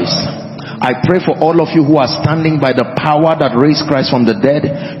Jesus Christ, I pray for all of you who are standing by the power that raised Christ from the dead.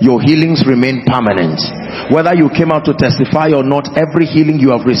 Your healings remain permanent. Whether you came out to testify or not, every healing you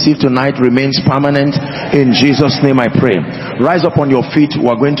have received tonight remains permanent. In Jesus' name I pray. Rise up on your feet. We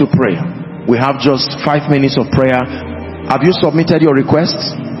are going to pray. We have just 5 minutes of prayer. Have you submitted your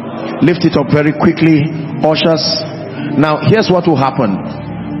requests? Lift it up very quickly. Ushers. Now here's what will happen.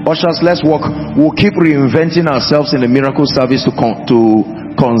 Ushers, let's walk. We'll keep reinventing ourselves in the miracle service to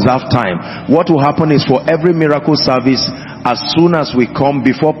conserve time. What will happen is for every miracle service, as soon as we come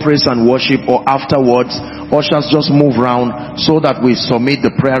before praise and worship or afterwards, ushers just move round so that we submit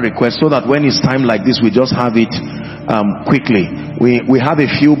the prayer request, so that when it's time like this, we just have it quickly. We have a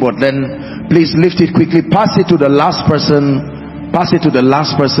few, but then please lift it quickly. Pass it to the last person. Pass it to the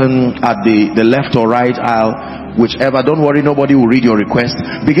last person at the left or right aisle, whichever. Don't worry, nobody will read your request.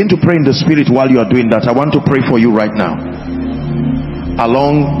 Begin to pray in the spirit while you are doing that. I want to pray for you right now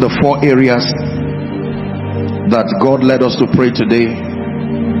along the 4 areas that God led us to pray today.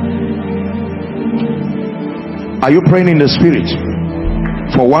 Are you praying in the spirit?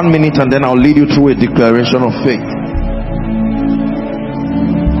 For 1 minute, and then I'll lead you through a declaration of faith.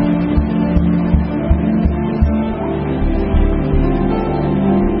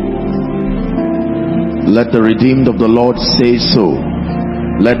 Let the redeemed of the Lord say so.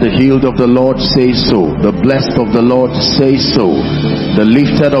 Let the healed of the Lord say so. The blessed of the Lord say so. The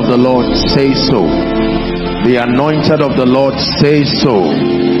lifted of the Lord say so. The anointed of the Lord say so.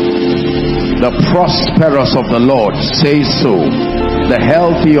 The prosperous of the Lord say so. The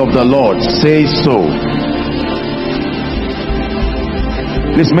healthy of the Lord say so.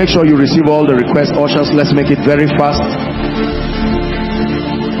 Please make sure you receive all the requests. Ushers, let's make it very fast.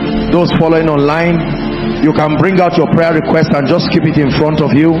 Those following online, you can bring out your prayer request and just keep it in front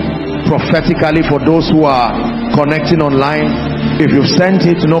of you prophetically. For those who are connecting online, if you've sent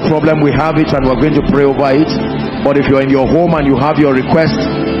it, no problem, we have it and we're going to pray over it. But if you're in your home and you have your request,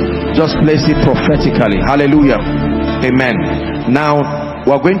 just place it prophetically. Hallelujah. Amen. Now,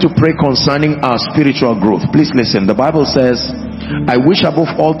 we're going to pray concerning our spiritual growth. Please listen. The Bible says, I wish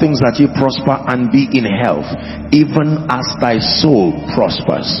above all things that ye prosper and be in health, even as thy soul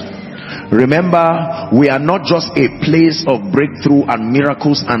prospers. Remember, we are not just a place of breakthrough and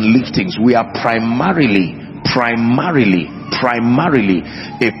miracles and liftings. We are primarily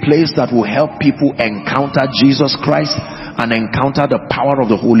a place that will help people encounter Jesus Christ and encounter the power of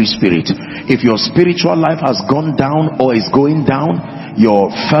the Holy Spirit. If your spiritual life has gone down or is going down,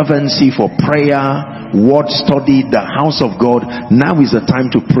 your fervency for prayer, word study, the house of God, now is the time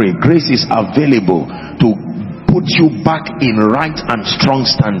to pray. Grace is available to put you back in right and strong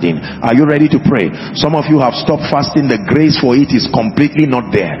standing. Are you ready to pray? Some of you have stopped fasting. The grace for it is completely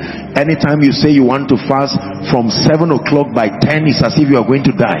not there. Anytime you say you want to fast from 7 o'clock, by 10 it's as if you are going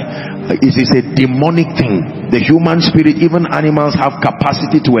to die. It is a demonic thing. The human spirit, even animals, have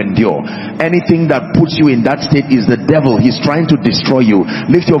capacity to endure. Anything that puts you in that state is the devil. He's trying to destroy you.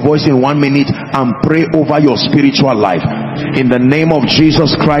 Lift your voice in 1 minute and pray over your spiritual life. In the name of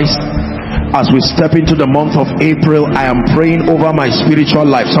Jesus Christ, as we step into the month of April, I am praying over my spiritual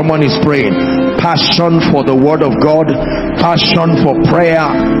life. Someone is praying. Passion for the word of God, passion for prayer,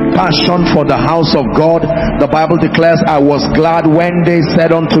 passion for the house of God. The Bible declares, I was glad when they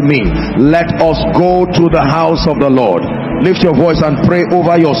said unto me, let us go to the house of the Lord. Lift your voice and pray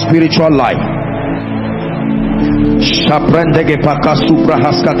over your spiritual life.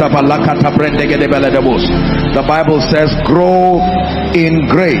 The Bible says, grow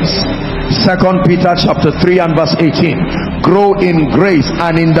in grace. 2 Peter chapter 3 and verse 18. Grow in grace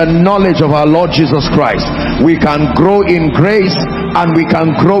and in the knowledge of our Lord Jesus Christ. We can grow in grace and we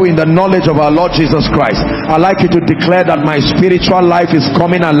can grow in the knowledge of our Lord Jesus Christ. I'd like you to declare that my spiritual life is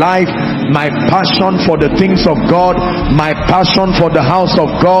coming alive. My passion for the things of God, my passion for the house of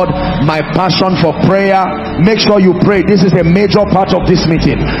God, my passion for prayer. Make sure you pray. This is a major part of this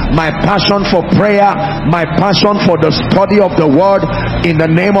meeting. My passion for prayer, my passion for the study of the word. In the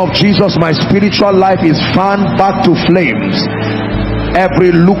name of Jesus, my spiritual life is fanned back to flames.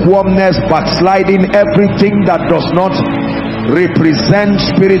 Every lukewarmness, backsliding, everything that does not represent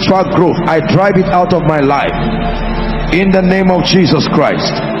spiritual growth, I drive it out of my life in the name of Jesus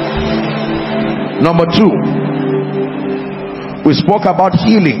Christ. Number 2, we spoke about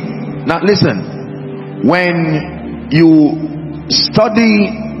healing. Now listen, when you study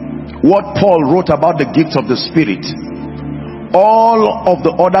what Paul wrote about the gifts of the Spirit, all of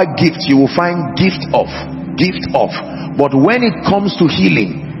the other gifts you will find gift of, but when it comes to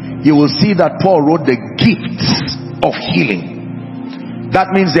healing, you will see that Paul wrote the gifts of healing. That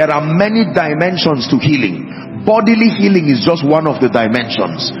means there are many dimensions to healing. Bodily healing is just one of the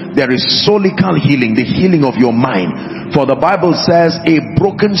dimensions. There is solical healing, the healing of your mind. For the Bible says a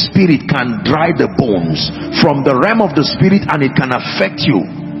broken spirit can dry the bones from the realm of the spirit, and it can affect you.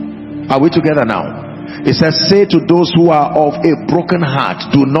 Are we together now? It says, say to those who are of a broken heart,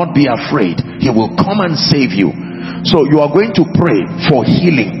 do not be afraid. He will come and save you. So you are going to pray for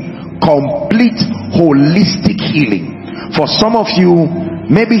healing, complete holistic healing. For some of you,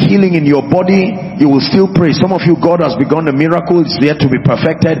 maybe healing in your body, you will still pray. Some of you, God has begun a miracle, it's yet to be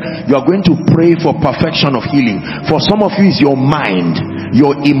perfected. You are going to pray for perfection of healing. For some of you, it's your mind.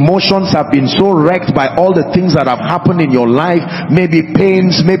 Your emotions have been so wrecked by all the things that have happened in your life. Maybe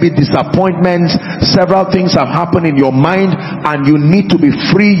pains, maybe disappointments. Several things have happened in your mind, and you need to be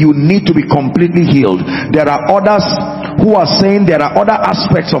free. You need to be completely healed. There are others who are saying, there are other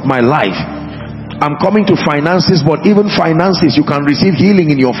aspects of my life. I'm coming to finances, but even finances, you can receive healing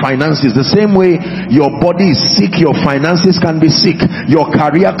in your finances. The same way your body is sick, your finances can be sick, your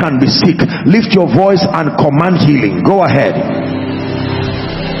career can be sick. Lift your voice and command healing. Go ahead.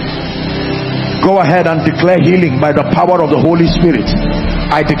 Go ahead and declare healing by the power of the Holy Spirit.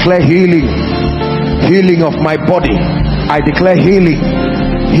 I declare healing. Healing of my body. I declare healing.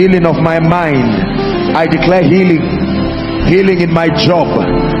 Healing of my mind. I declare healing. Healing in my job.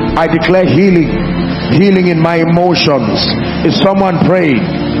 I declare healing. Healing in my emotions. Is someone praying?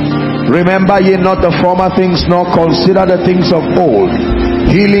 Remember ye not the former things, nor consider the things of old.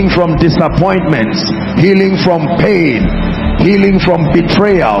 Healing from disappointments, healing from pain, healing from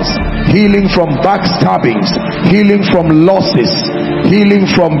betrayals, healing from backstabbings, healing from losses, healing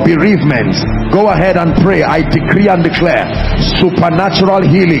from bereavements. Go ahead and pray. I decree and declare supernatural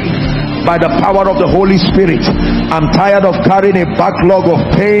healing by the power of the Holy Spirit. I'm tired of carrying a backlog of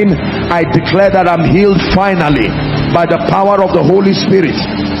pain. I declare that I'm healed finally by the power of the Holy Spirit.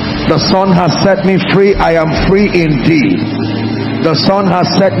 The Son has set me free. I am free indeed. The Son has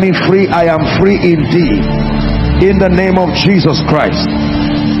set me free. I am free indeed. In the name of Jesus Christ.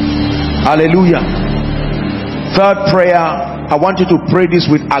 Hallelujah. Third prayer, I want you to pray this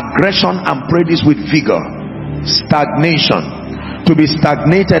with aggression and pray this with vigor. Stagnation. To be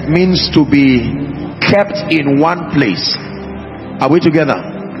stagnated means to be kept in one place. Are we together?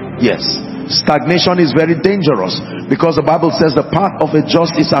 Yes. Stagnation is very dangerous, because the Bible says the path of a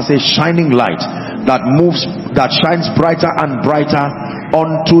just is as a shining light that moves, that shines brighter and brighter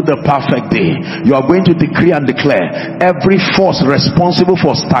unto the perfect day. You are going to decree and declare every force responsible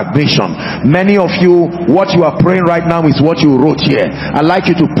for stagnation. Many of you, what you are praying right now is what you wrote here. I'd like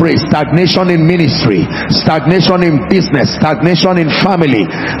you to pray stagnation in ministry, stagnation in business, stagnation in family,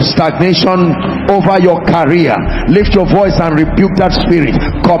 stagnation over your career. Lift your voice and rebuke that spirit.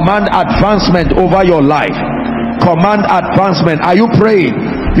 Command advancement over your life. Command advancement. Are you praying?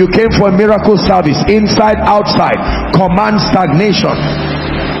 You came for a miracle service, inside, outside. Command stagnation.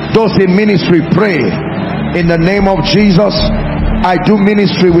 Those in ministry, pray in the name of Jesus. I do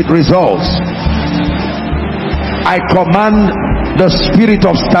ministry with results. I command the spirit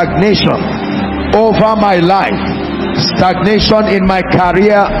of stagnation over my life, stagnation in my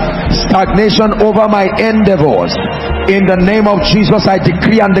career, stagnation over my endeavors. In the name of Jesus, I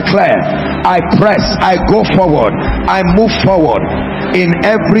decree and declare, I press, I go forward, I move forward in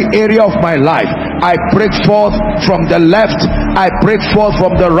every area of my life. I break forth from the left, I break forth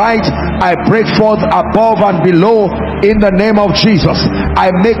from the right, I break forth above and below. In the name of Jesus,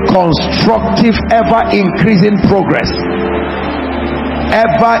 I make constructive, ever increasing progress.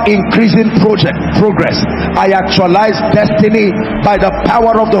 Ever increasing progress. I actualize destiny by the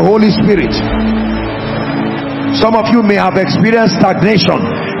power of the Holy Spirit. Some of you may have experienced stagnation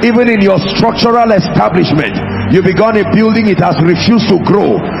even in your structural establishment. You begun a building, it has refused to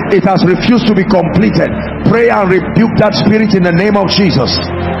grow, it has refused to be completed. Pray and rebuke that spirit in the name of Jesus.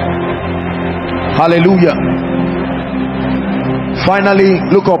 Hallelujah. Finally,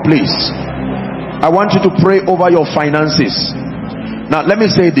 look up please. I want you to pray over your finances. Now let me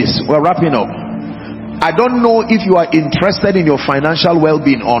say this, we're wrapping up. I don't know if you are interested in your financial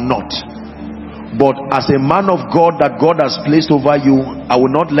well-being or not, but as a man of God that God has placed over you, I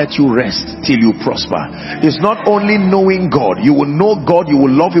will not let you rest till you prosper. It's not only knowing God. You will know God, you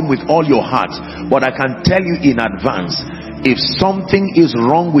will love him with all your heart. But I can tell you in advance, if something is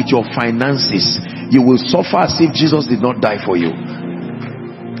wrong with your finances, you will suffer as if Jesus did not die for you.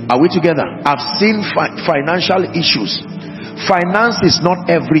 Are we together? I've seen financial issues. Finance is not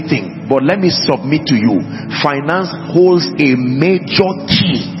everything, but let me submit to you, finance holds a major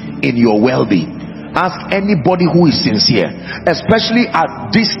key in your well-being. Ask anybody who is sincere, especially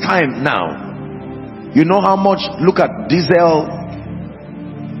at this time now. You know how much, look at diesel,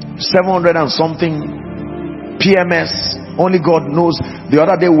 700 and something, PMS, only God knows. The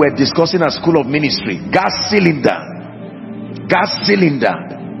other day we were discussing at School of Ministry, gas cylinder.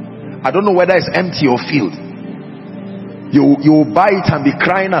 I don't know whether it's empty or filled. You will buy it and be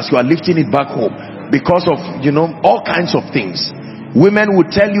crying as you are lifting it back home because of, you know, all kinds of things. Women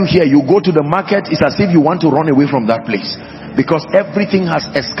would tell you here, you go to the market, it's as if you want to run away from that place because everything has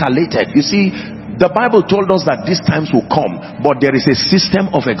escalated. You see, the Bible told us that these times will come, but there is a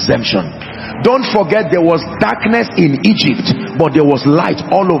system of exemption. Don't forget, there was darkness in Egypt, but there was light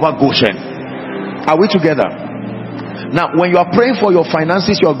all over Goshen. Are we together? Now, when you are praying for your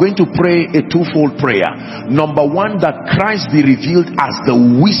finances, you are going to pray a twofold prayer. Number one, that Christ be revealed as the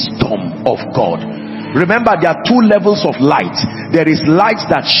wisdom of God. Remember, there are two levels of light. There is light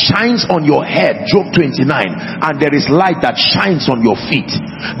that shines on your head, Job 29, and there is light that shines on your feet.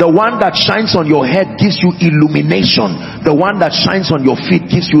 The one that shines on your head gives you illumination. The one that shines on your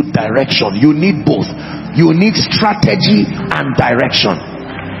feet gives you direction. You need both. You need strategy and direction.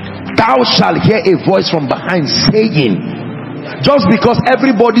 Thou shalt hear a voice from behind saying, just because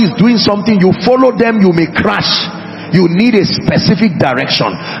everybody is doing something, you follow them, you may crash. You need a specific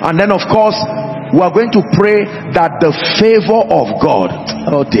direction. And then of course, we are going to pray that the favor of God,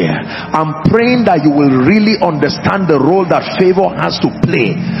 oh dear, I'm praying that you will really understand the role that favor has to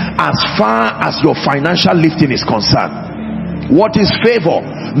play as far as your financial lifting is concerned. What is favor?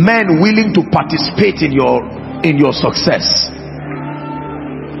 Men willing to participate in your success.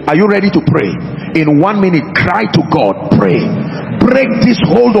 Are you ready to pray? In 1 minute, cry to God. Pray. Break this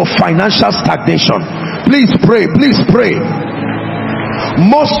hold of financial stagnation. Please pray. Please pray.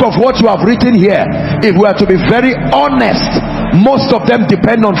 Most of what you have written here, if we are to be very honest, most of them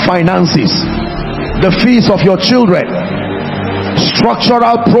depend on finances. The fees of your children,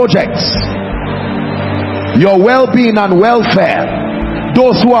 structural projects, your well-being and welfare,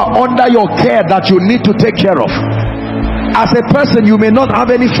 those who are under your care that you need to take care of. As a person, you may not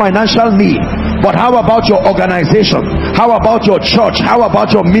have any financial need, but how about your organization? How about your church? How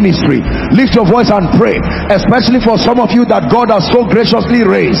about your ministry? Lift your voice and pray, especially for some of you that God has so graciously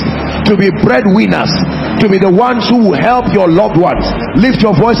raised to be breadwinners, to be the ones who will help your loved ones. Lift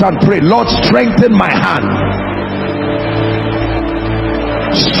your voice and pray. Lord, strengthen my hand.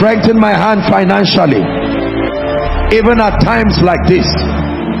 Strengthen my hand financially. Even at times like this,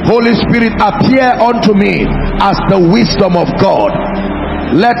 Holy Spirit, appear unto me as the wisdom of God.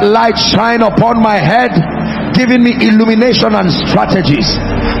 Let light shine upon my head, giving me illumination and strategies.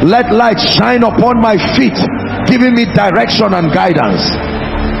 Let light shine upon my feet, giving me direction and guidance.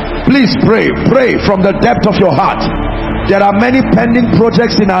 Please pray. Pray from the depth of your heart. There are many pending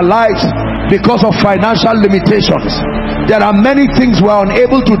projects in our lives because of financial limitations. There are many things we are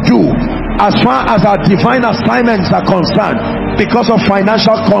unable to do as far as our divine assignments are concerned because of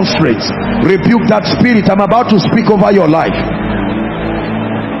financial constraints. Rebuke that spirit. I'm about to speak over your life.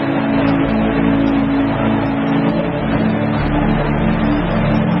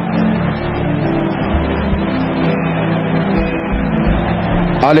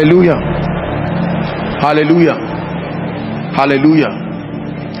 Hallelujah. Hallelujah. Hallelujah.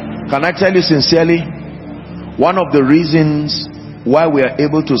 Can I tell you sincerely, one of the reasons why we are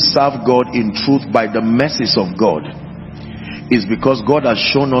able to serve God in truth by the mercies of God is because God has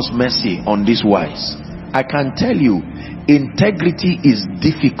shown us mercy on this wise. I can tell you, integrity is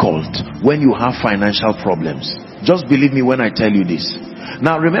difficult when you have financial problems. Just believe me when I tell you this.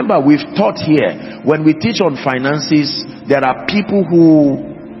 Now remember, we've taught here, when we teach on finances, there are people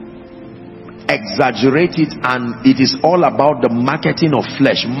who exaggerate it, and it is all about the marketing of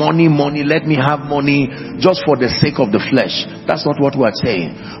flesh. Money, money, let me have money just for the sake of the flesh. That's not what we are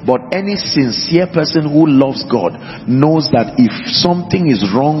saying. But any sincere person who loves God knows that if something is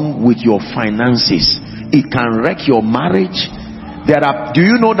wrong with your finances, it can wreck your marriage. Do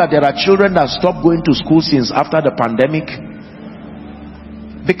you know that there are children that stopped going to school since after the pandemic?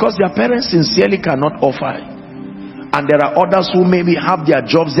 Because their parents sincerely cannot offer. And there are others who maybe have their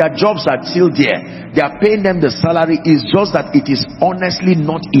jobs are still there, they are paying them the salary. It's just that it is honestly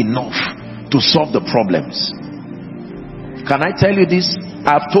not enough to solve the problems. Can I tell you this?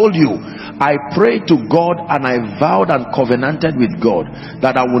 I've told you, I prayed to God and I vowed and covenanted with God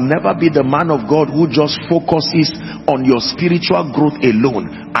that I will never be the man of God who just focuses on your spiritual growth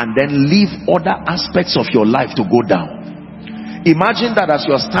alone and then leave other aspects of your life to go down. Imagine that as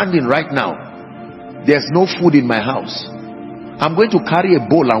you're standing right now, there's no food in my house. I'm going to carry a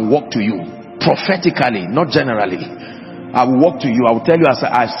bowl and walk to you, prophetically, not generally. I will walk to you. I will tell you as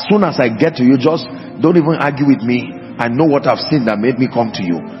soon as I get to you, just don't even argue with me. I know what I've seen that made me come to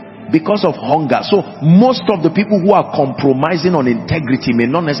you. Because of hunger. So most of the people who are compromising on integrity may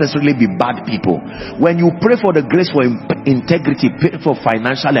not necessarily be bad people. When you pray for the grace for integrity, pray for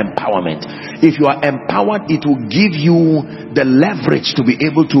financial empowerment. If you are empowered, it will give you the leverage to be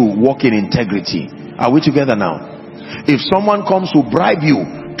able to walk in integrity. Are we together now? If someone comes to bribe you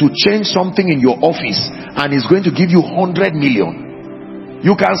to change something in your office and is going to give you 100 million,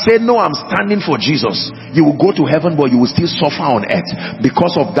 you can say, no, I'm standing for Jesus. You will go to heaven, but you will still suffer on earth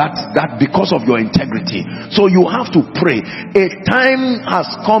because of because of your integrity. So you have to pray. A time has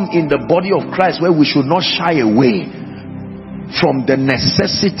come in the body of Christ where we should not shy away from the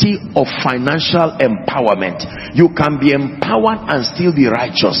necessity of financial empowerment. You can be empowered and still be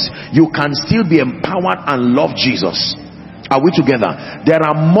righteous. You can still be empowered and love Jesus. Are we together? There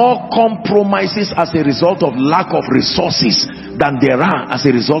are more compromises as a result of lack of resources than there are as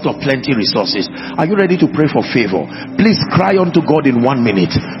a result of plenty resources. Are you ready to pray for favor? Please cry unto God in 1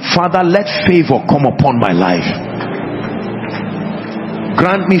 minute. Father, let favor come upon my life.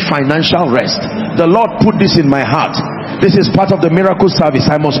 Grant me financial rest. The Lord put this in my heart. This is part of the miracle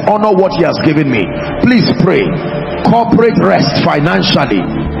service. I must honor what He has given me. Please pray. Corporate rest financially.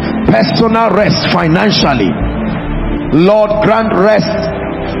 Personal rest financially. Lord, grant rest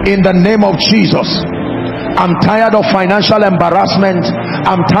in the name of Jesus. I'm tired of financial embarrassment.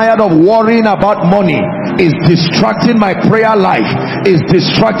 I'm tired of worrying about money. It's distracting my prayer life. It's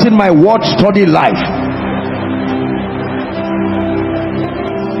distracting my word study life.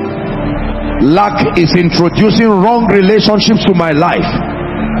 Lack is introducing wrong relationships to my life.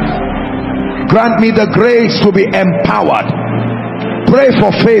 Grant me the grace to be empowered. Pray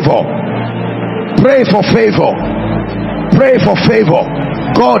for favor. Pray for favor. Pray for favor.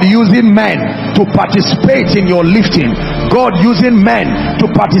 God using men to participate in your lifting. God using men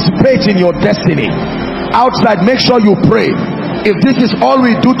to participate in your destiny. Outside, make sure you pray. If this is all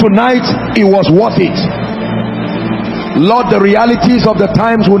we do tonight, it was worth it. Lord, the realities of the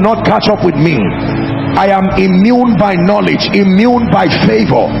times will not catch up with me. I am immune by knowledge, immune by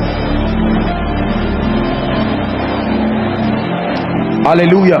favor.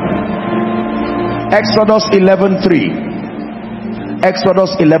 Hallelujah. Exodus 11:3.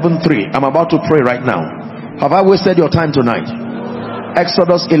 Exodus 11:3. I'm about to pray right now. Have I wasted your time tonight?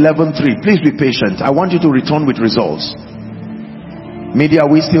 Exodus 11:3. Please be patient. I want you to return with results. Media, are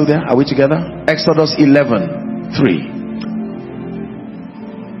we still there? Are we together? Exodus 11:3.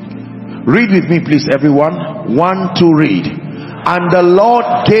 Read with me, please, everyone. 1, 2, read. And the Lord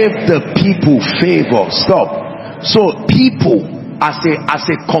gave the people favor. Stop. So people as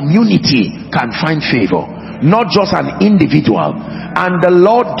a community can find favor, not just an individual. And the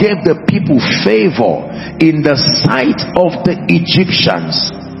Lord gave the people favor in the sight of the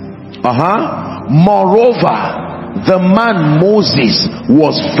Egyptians. Moreover, the man Moses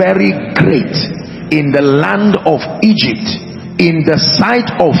was very great in the land of Egypt, in the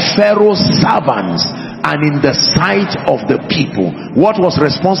sight of Pharaoh's servants, and in the sight of the people. What was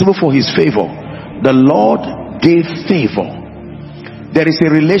responsible for his favor? The Lord gave favor. There is a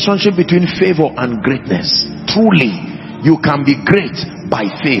relationship between favor and greatness. Truly, you can be great by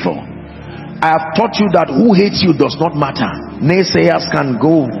favor. I have taught you that who hates you does not matter. Naysayers can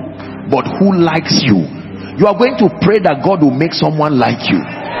go, but who likes you? You are going to pray that God will make someone like you.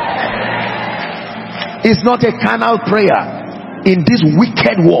 It's not a carnal prayer in this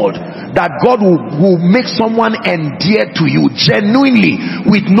wicked world, that God will make someone endeared to you genuinely,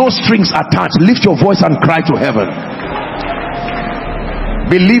 with no strings attached. Lift your voice and cry to heaven.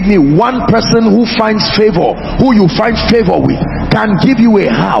 Believe me, one person who finds favor, who you find favor with, can give you a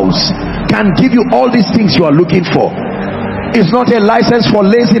house, can give you all these things you are looking for. It's not a license for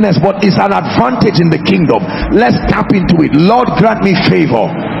laziness, but it's an advantage in the kingdom. Let's tap into it. Lord, grant me favor.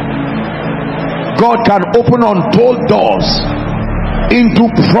 God can open untold doors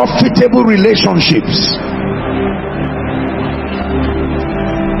into profitable relationships.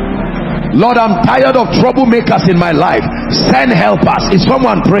 Lord, I'm tired of troublemakers in my life. Send helpers. Is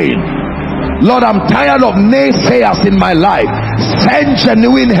someone praying? Lord, I'm tired of naysayers in my life. Send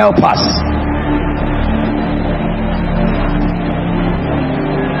genuine helpers.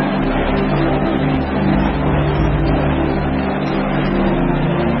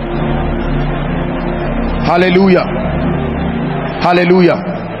 Hallelujah. Hallelujah.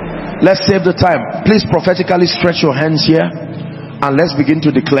 Let's save the time. Please prophetically stretch your hands here and let's begin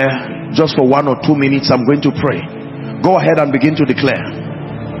to declare. Just for 1 or 2 minutes, I'm going to pray. Go ahead and begin to declare.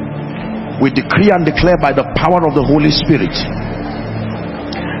 We decree and declare by the power of the Holy Spirit,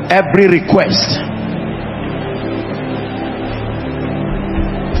 every request.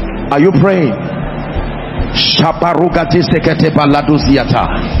 Are you praying?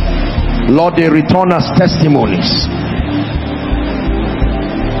 Lord, they return as testimonies.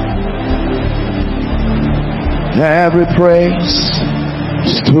 Every praise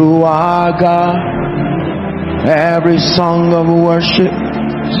to our God, every song of worship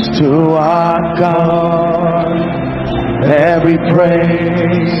to our God, every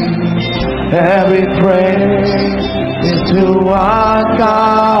praise is to our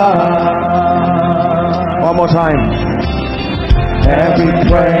God. One more time. Every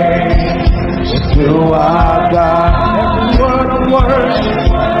praise to our God, every word of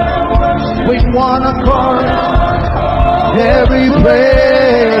worship with one accord. Every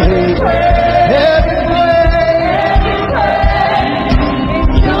praise, every praise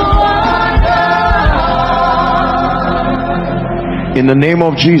to our God. In the name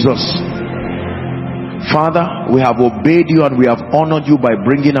of Jesus, Father, we have obeyed you and we have honored you by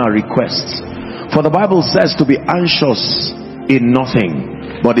bringing our requests. For the Bible says to be anxious in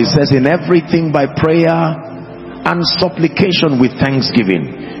nothing, but it says in everything by prayer and supplication with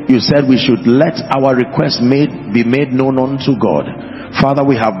thanksgiving. You said we should let our requests be made known unto God. Father,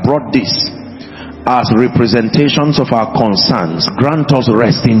 we have brought this as representations of our concerns. Grant us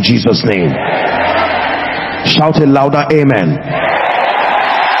rest in Jesus' name. Shout a louder amen.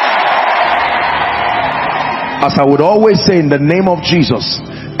 As I would always say, in the name of Jesus,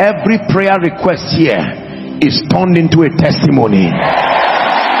 every prayer request here is turned into a testimony.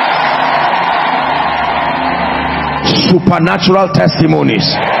 Supernatural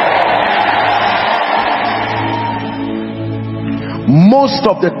testimonies. Most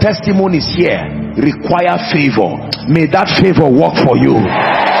of the testimonies here require favor. May that favor work for you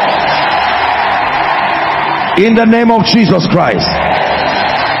in the name of Jesus Christ.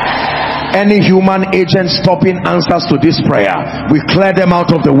 Any human agent stopping answers to this prayer, we clear them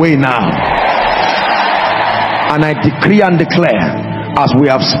out of the way now. And I decree and declare, as we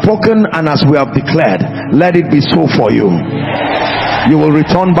have spoken and as we have declared, let it be so for you. You will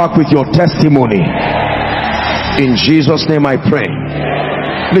return back with your testimony. In Jesus' name I pray.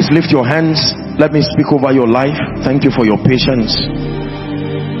 Please lift your hands. Let me speak over your life. Thank you for your patience.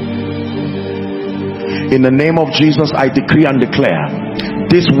 In the name of Jesus, I decree and declare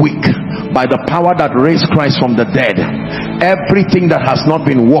this week, by the power that raised Christ from the dead, everything that has not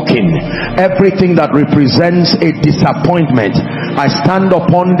been working, everything that represents a disappointment, I stand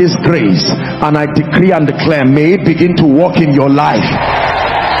upon this grace and I decree and declare, may it begin to work in your life.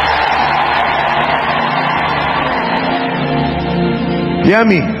 Hear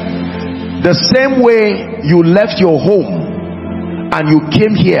me. The same way you left your home and you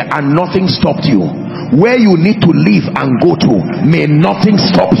came here and nothing stopped you, where you need to leave and go to, may nothing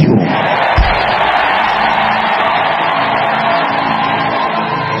stop you.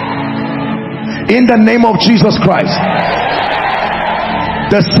 In the name of Jesus Christ.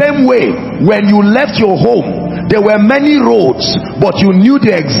 The same way when you left your home, there were many roads, but you knew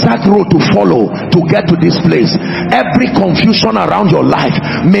the exact road to follow to get to this place. Every confusion around your life,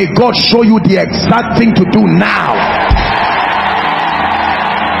 may God show you the exact thing to do now.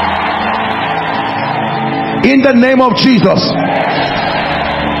 In the name of Jesus.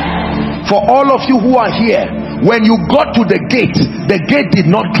 For all of you who are here, when you got to the gate did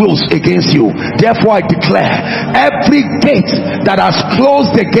not close against you. Therefore I declare, every gate that has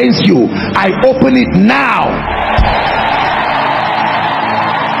closed against you, I open it now.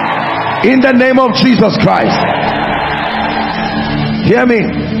 In the name of Jesus Christ. Hear me.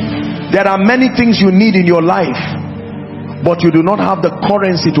 There are many things you need in your life, but you do not have the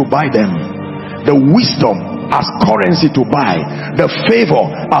currency to buy them. The wisdom as currency to buy, the favor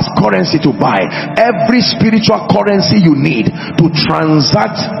as currency to buy, every spiritual currency you need to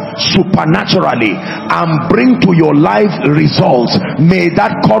transact supernaturally and bring to your life results, may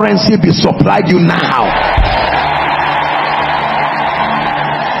that currency be supplied you now.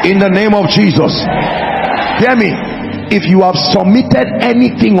 In the name of Jesus. Hear me. If you have submitted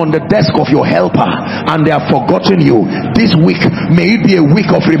anything on the desk of your helper and they have forgotten you, this week may it be a week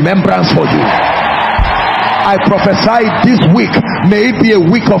of remembrance for you. I prophesy this week, may it be a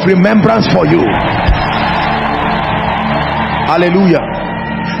week of remembrance for you. Hallelujah.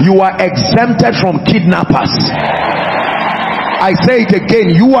 You are exempted from kidnappers. I say it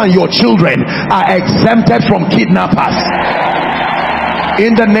again, you and your children are exempted from kidnappers.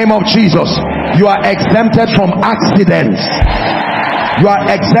 In the name of Jesus, you are exempted from accidents. You are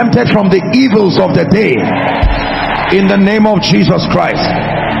exempted from the evils of the day. In the name of Jesus Christ.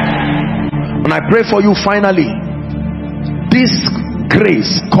 And I pray for you finally, this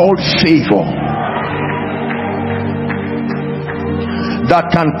grace called favor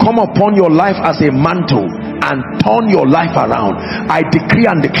that can come upon your life as a mantle and turn your life around. I decree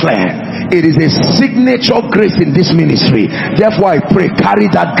and declare, it is a signature grace in this ministry. Therefore I pray,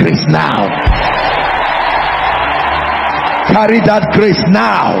 carry that grace now. Carry that grace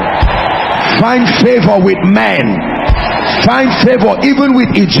now. Find favor with men. Find favor even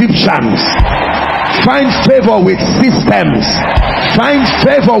with Egyptians. Find favor with systems. Find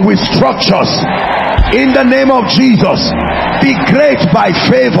favor with structures. In the name of Jesus, be great by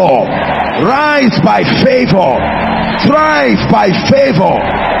favor. Rise by favor. Thrive by favor.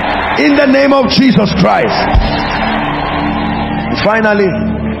 In the name of Jesus Christ. Finally,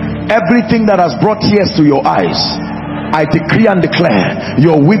 everything that has brought tears to your eyes, I decree and declare,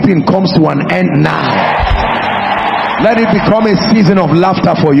 your weeping comes to an end now. Let it become a season of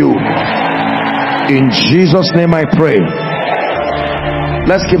laughter for you. In Jesus' name I pray.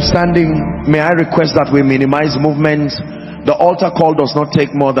 Let's keep standing. May I request that we minimize movement. The altar call does not take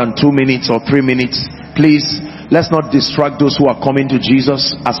more than 2 minutes or 3 minutes. Please, let's not distract those who are coming to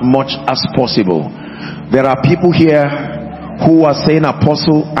Jesus as much as possible. There are people here who are saying,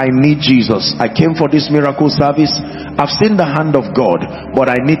 Apostle, I need Jesus. I came for this miracle service. I've seen the hand of God,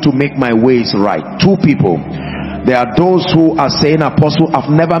 but I need to make my ways right. 2 people. There are those who are saying, Apostle, I've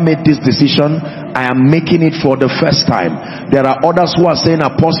never made this decision. I am making it for the first time. There are others who are saying,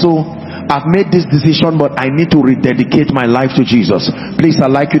 Apostle, I've made this decision, but I need to rededicate my life to Jesus. Please, I'd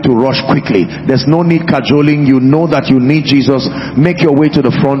like you to rush quickly. There's no need cajoling. You know that you need Jesus. Make your way to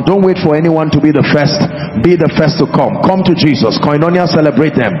the front. Don't wait for anyone to be the first. Be the first to come. Come to Jesus. Koinonia,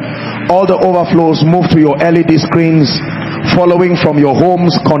 celebrate them. All the overflows, move to your LED screens. Following from your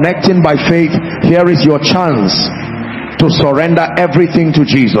homes, connecting by faith. Here is your chance to surrender everything to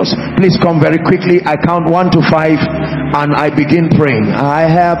Jesus. Please come very quickly. I count 1 to 5 and I begin praying. I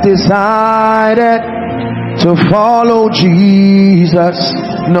have decided to follow Jesus.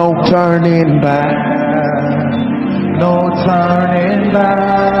 No turning back. No turning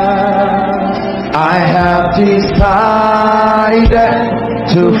back. I have decided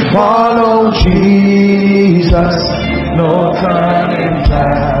to follow Jesus. No turning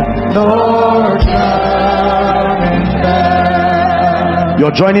back, no turning back.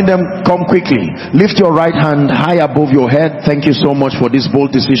 You're joining them. Come quickly. Lift your right hand high above your head. Thank you so much for this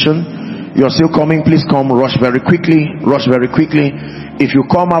bold decision. You're still coming. Please come. Rush very quickly. Rush very quickly. If you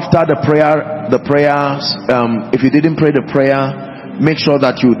come after the prayers, if you didn't pray the prayer, make sure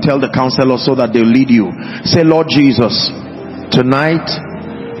that you tell the counselor so that they'll lead you. Say, Lord Jesus, tonight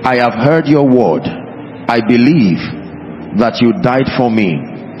I have heard your word. I believe that you died for me.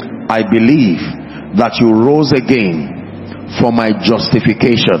 I believe that you rose again for my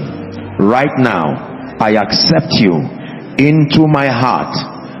justification. Right now, I accept you into my heart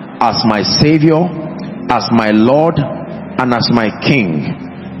as my Savior, as my Lord, and as my King.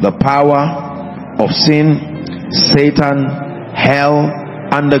 The power of sin, Satan, hell,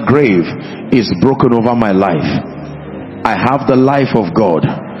 and the grave is broken over my life. I have the life of God,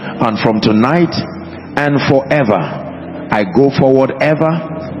 and from tonight and forever, I go forward ever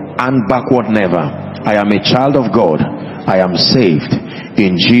and backward never. I am a child of God. I am saved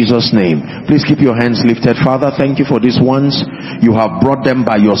in Jesus' name. Please keep your hands lifted. Father, thank you for these ones. You have brought them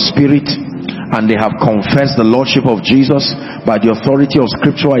by your Spirit, and they have confessed the Lordship of Jesus. By the authority of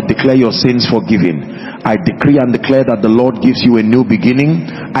Scripture, I declare your sins forgiven. I decree and declare that the Lord gives you a new beginning.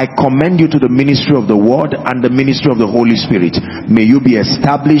 I commend you to the ministry of the Word and the ministry of the Holy Spirit. May you be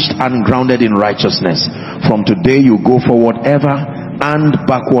established and grounded in righteousness. From today you go forward ever and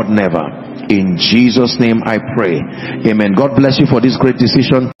backward never. In Jesus' name I pray. Amen. God bless you for this great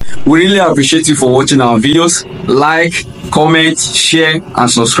decision. We really appreciate you for watching our videos. Like, comment, share, and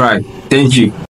subscribe. Thank you.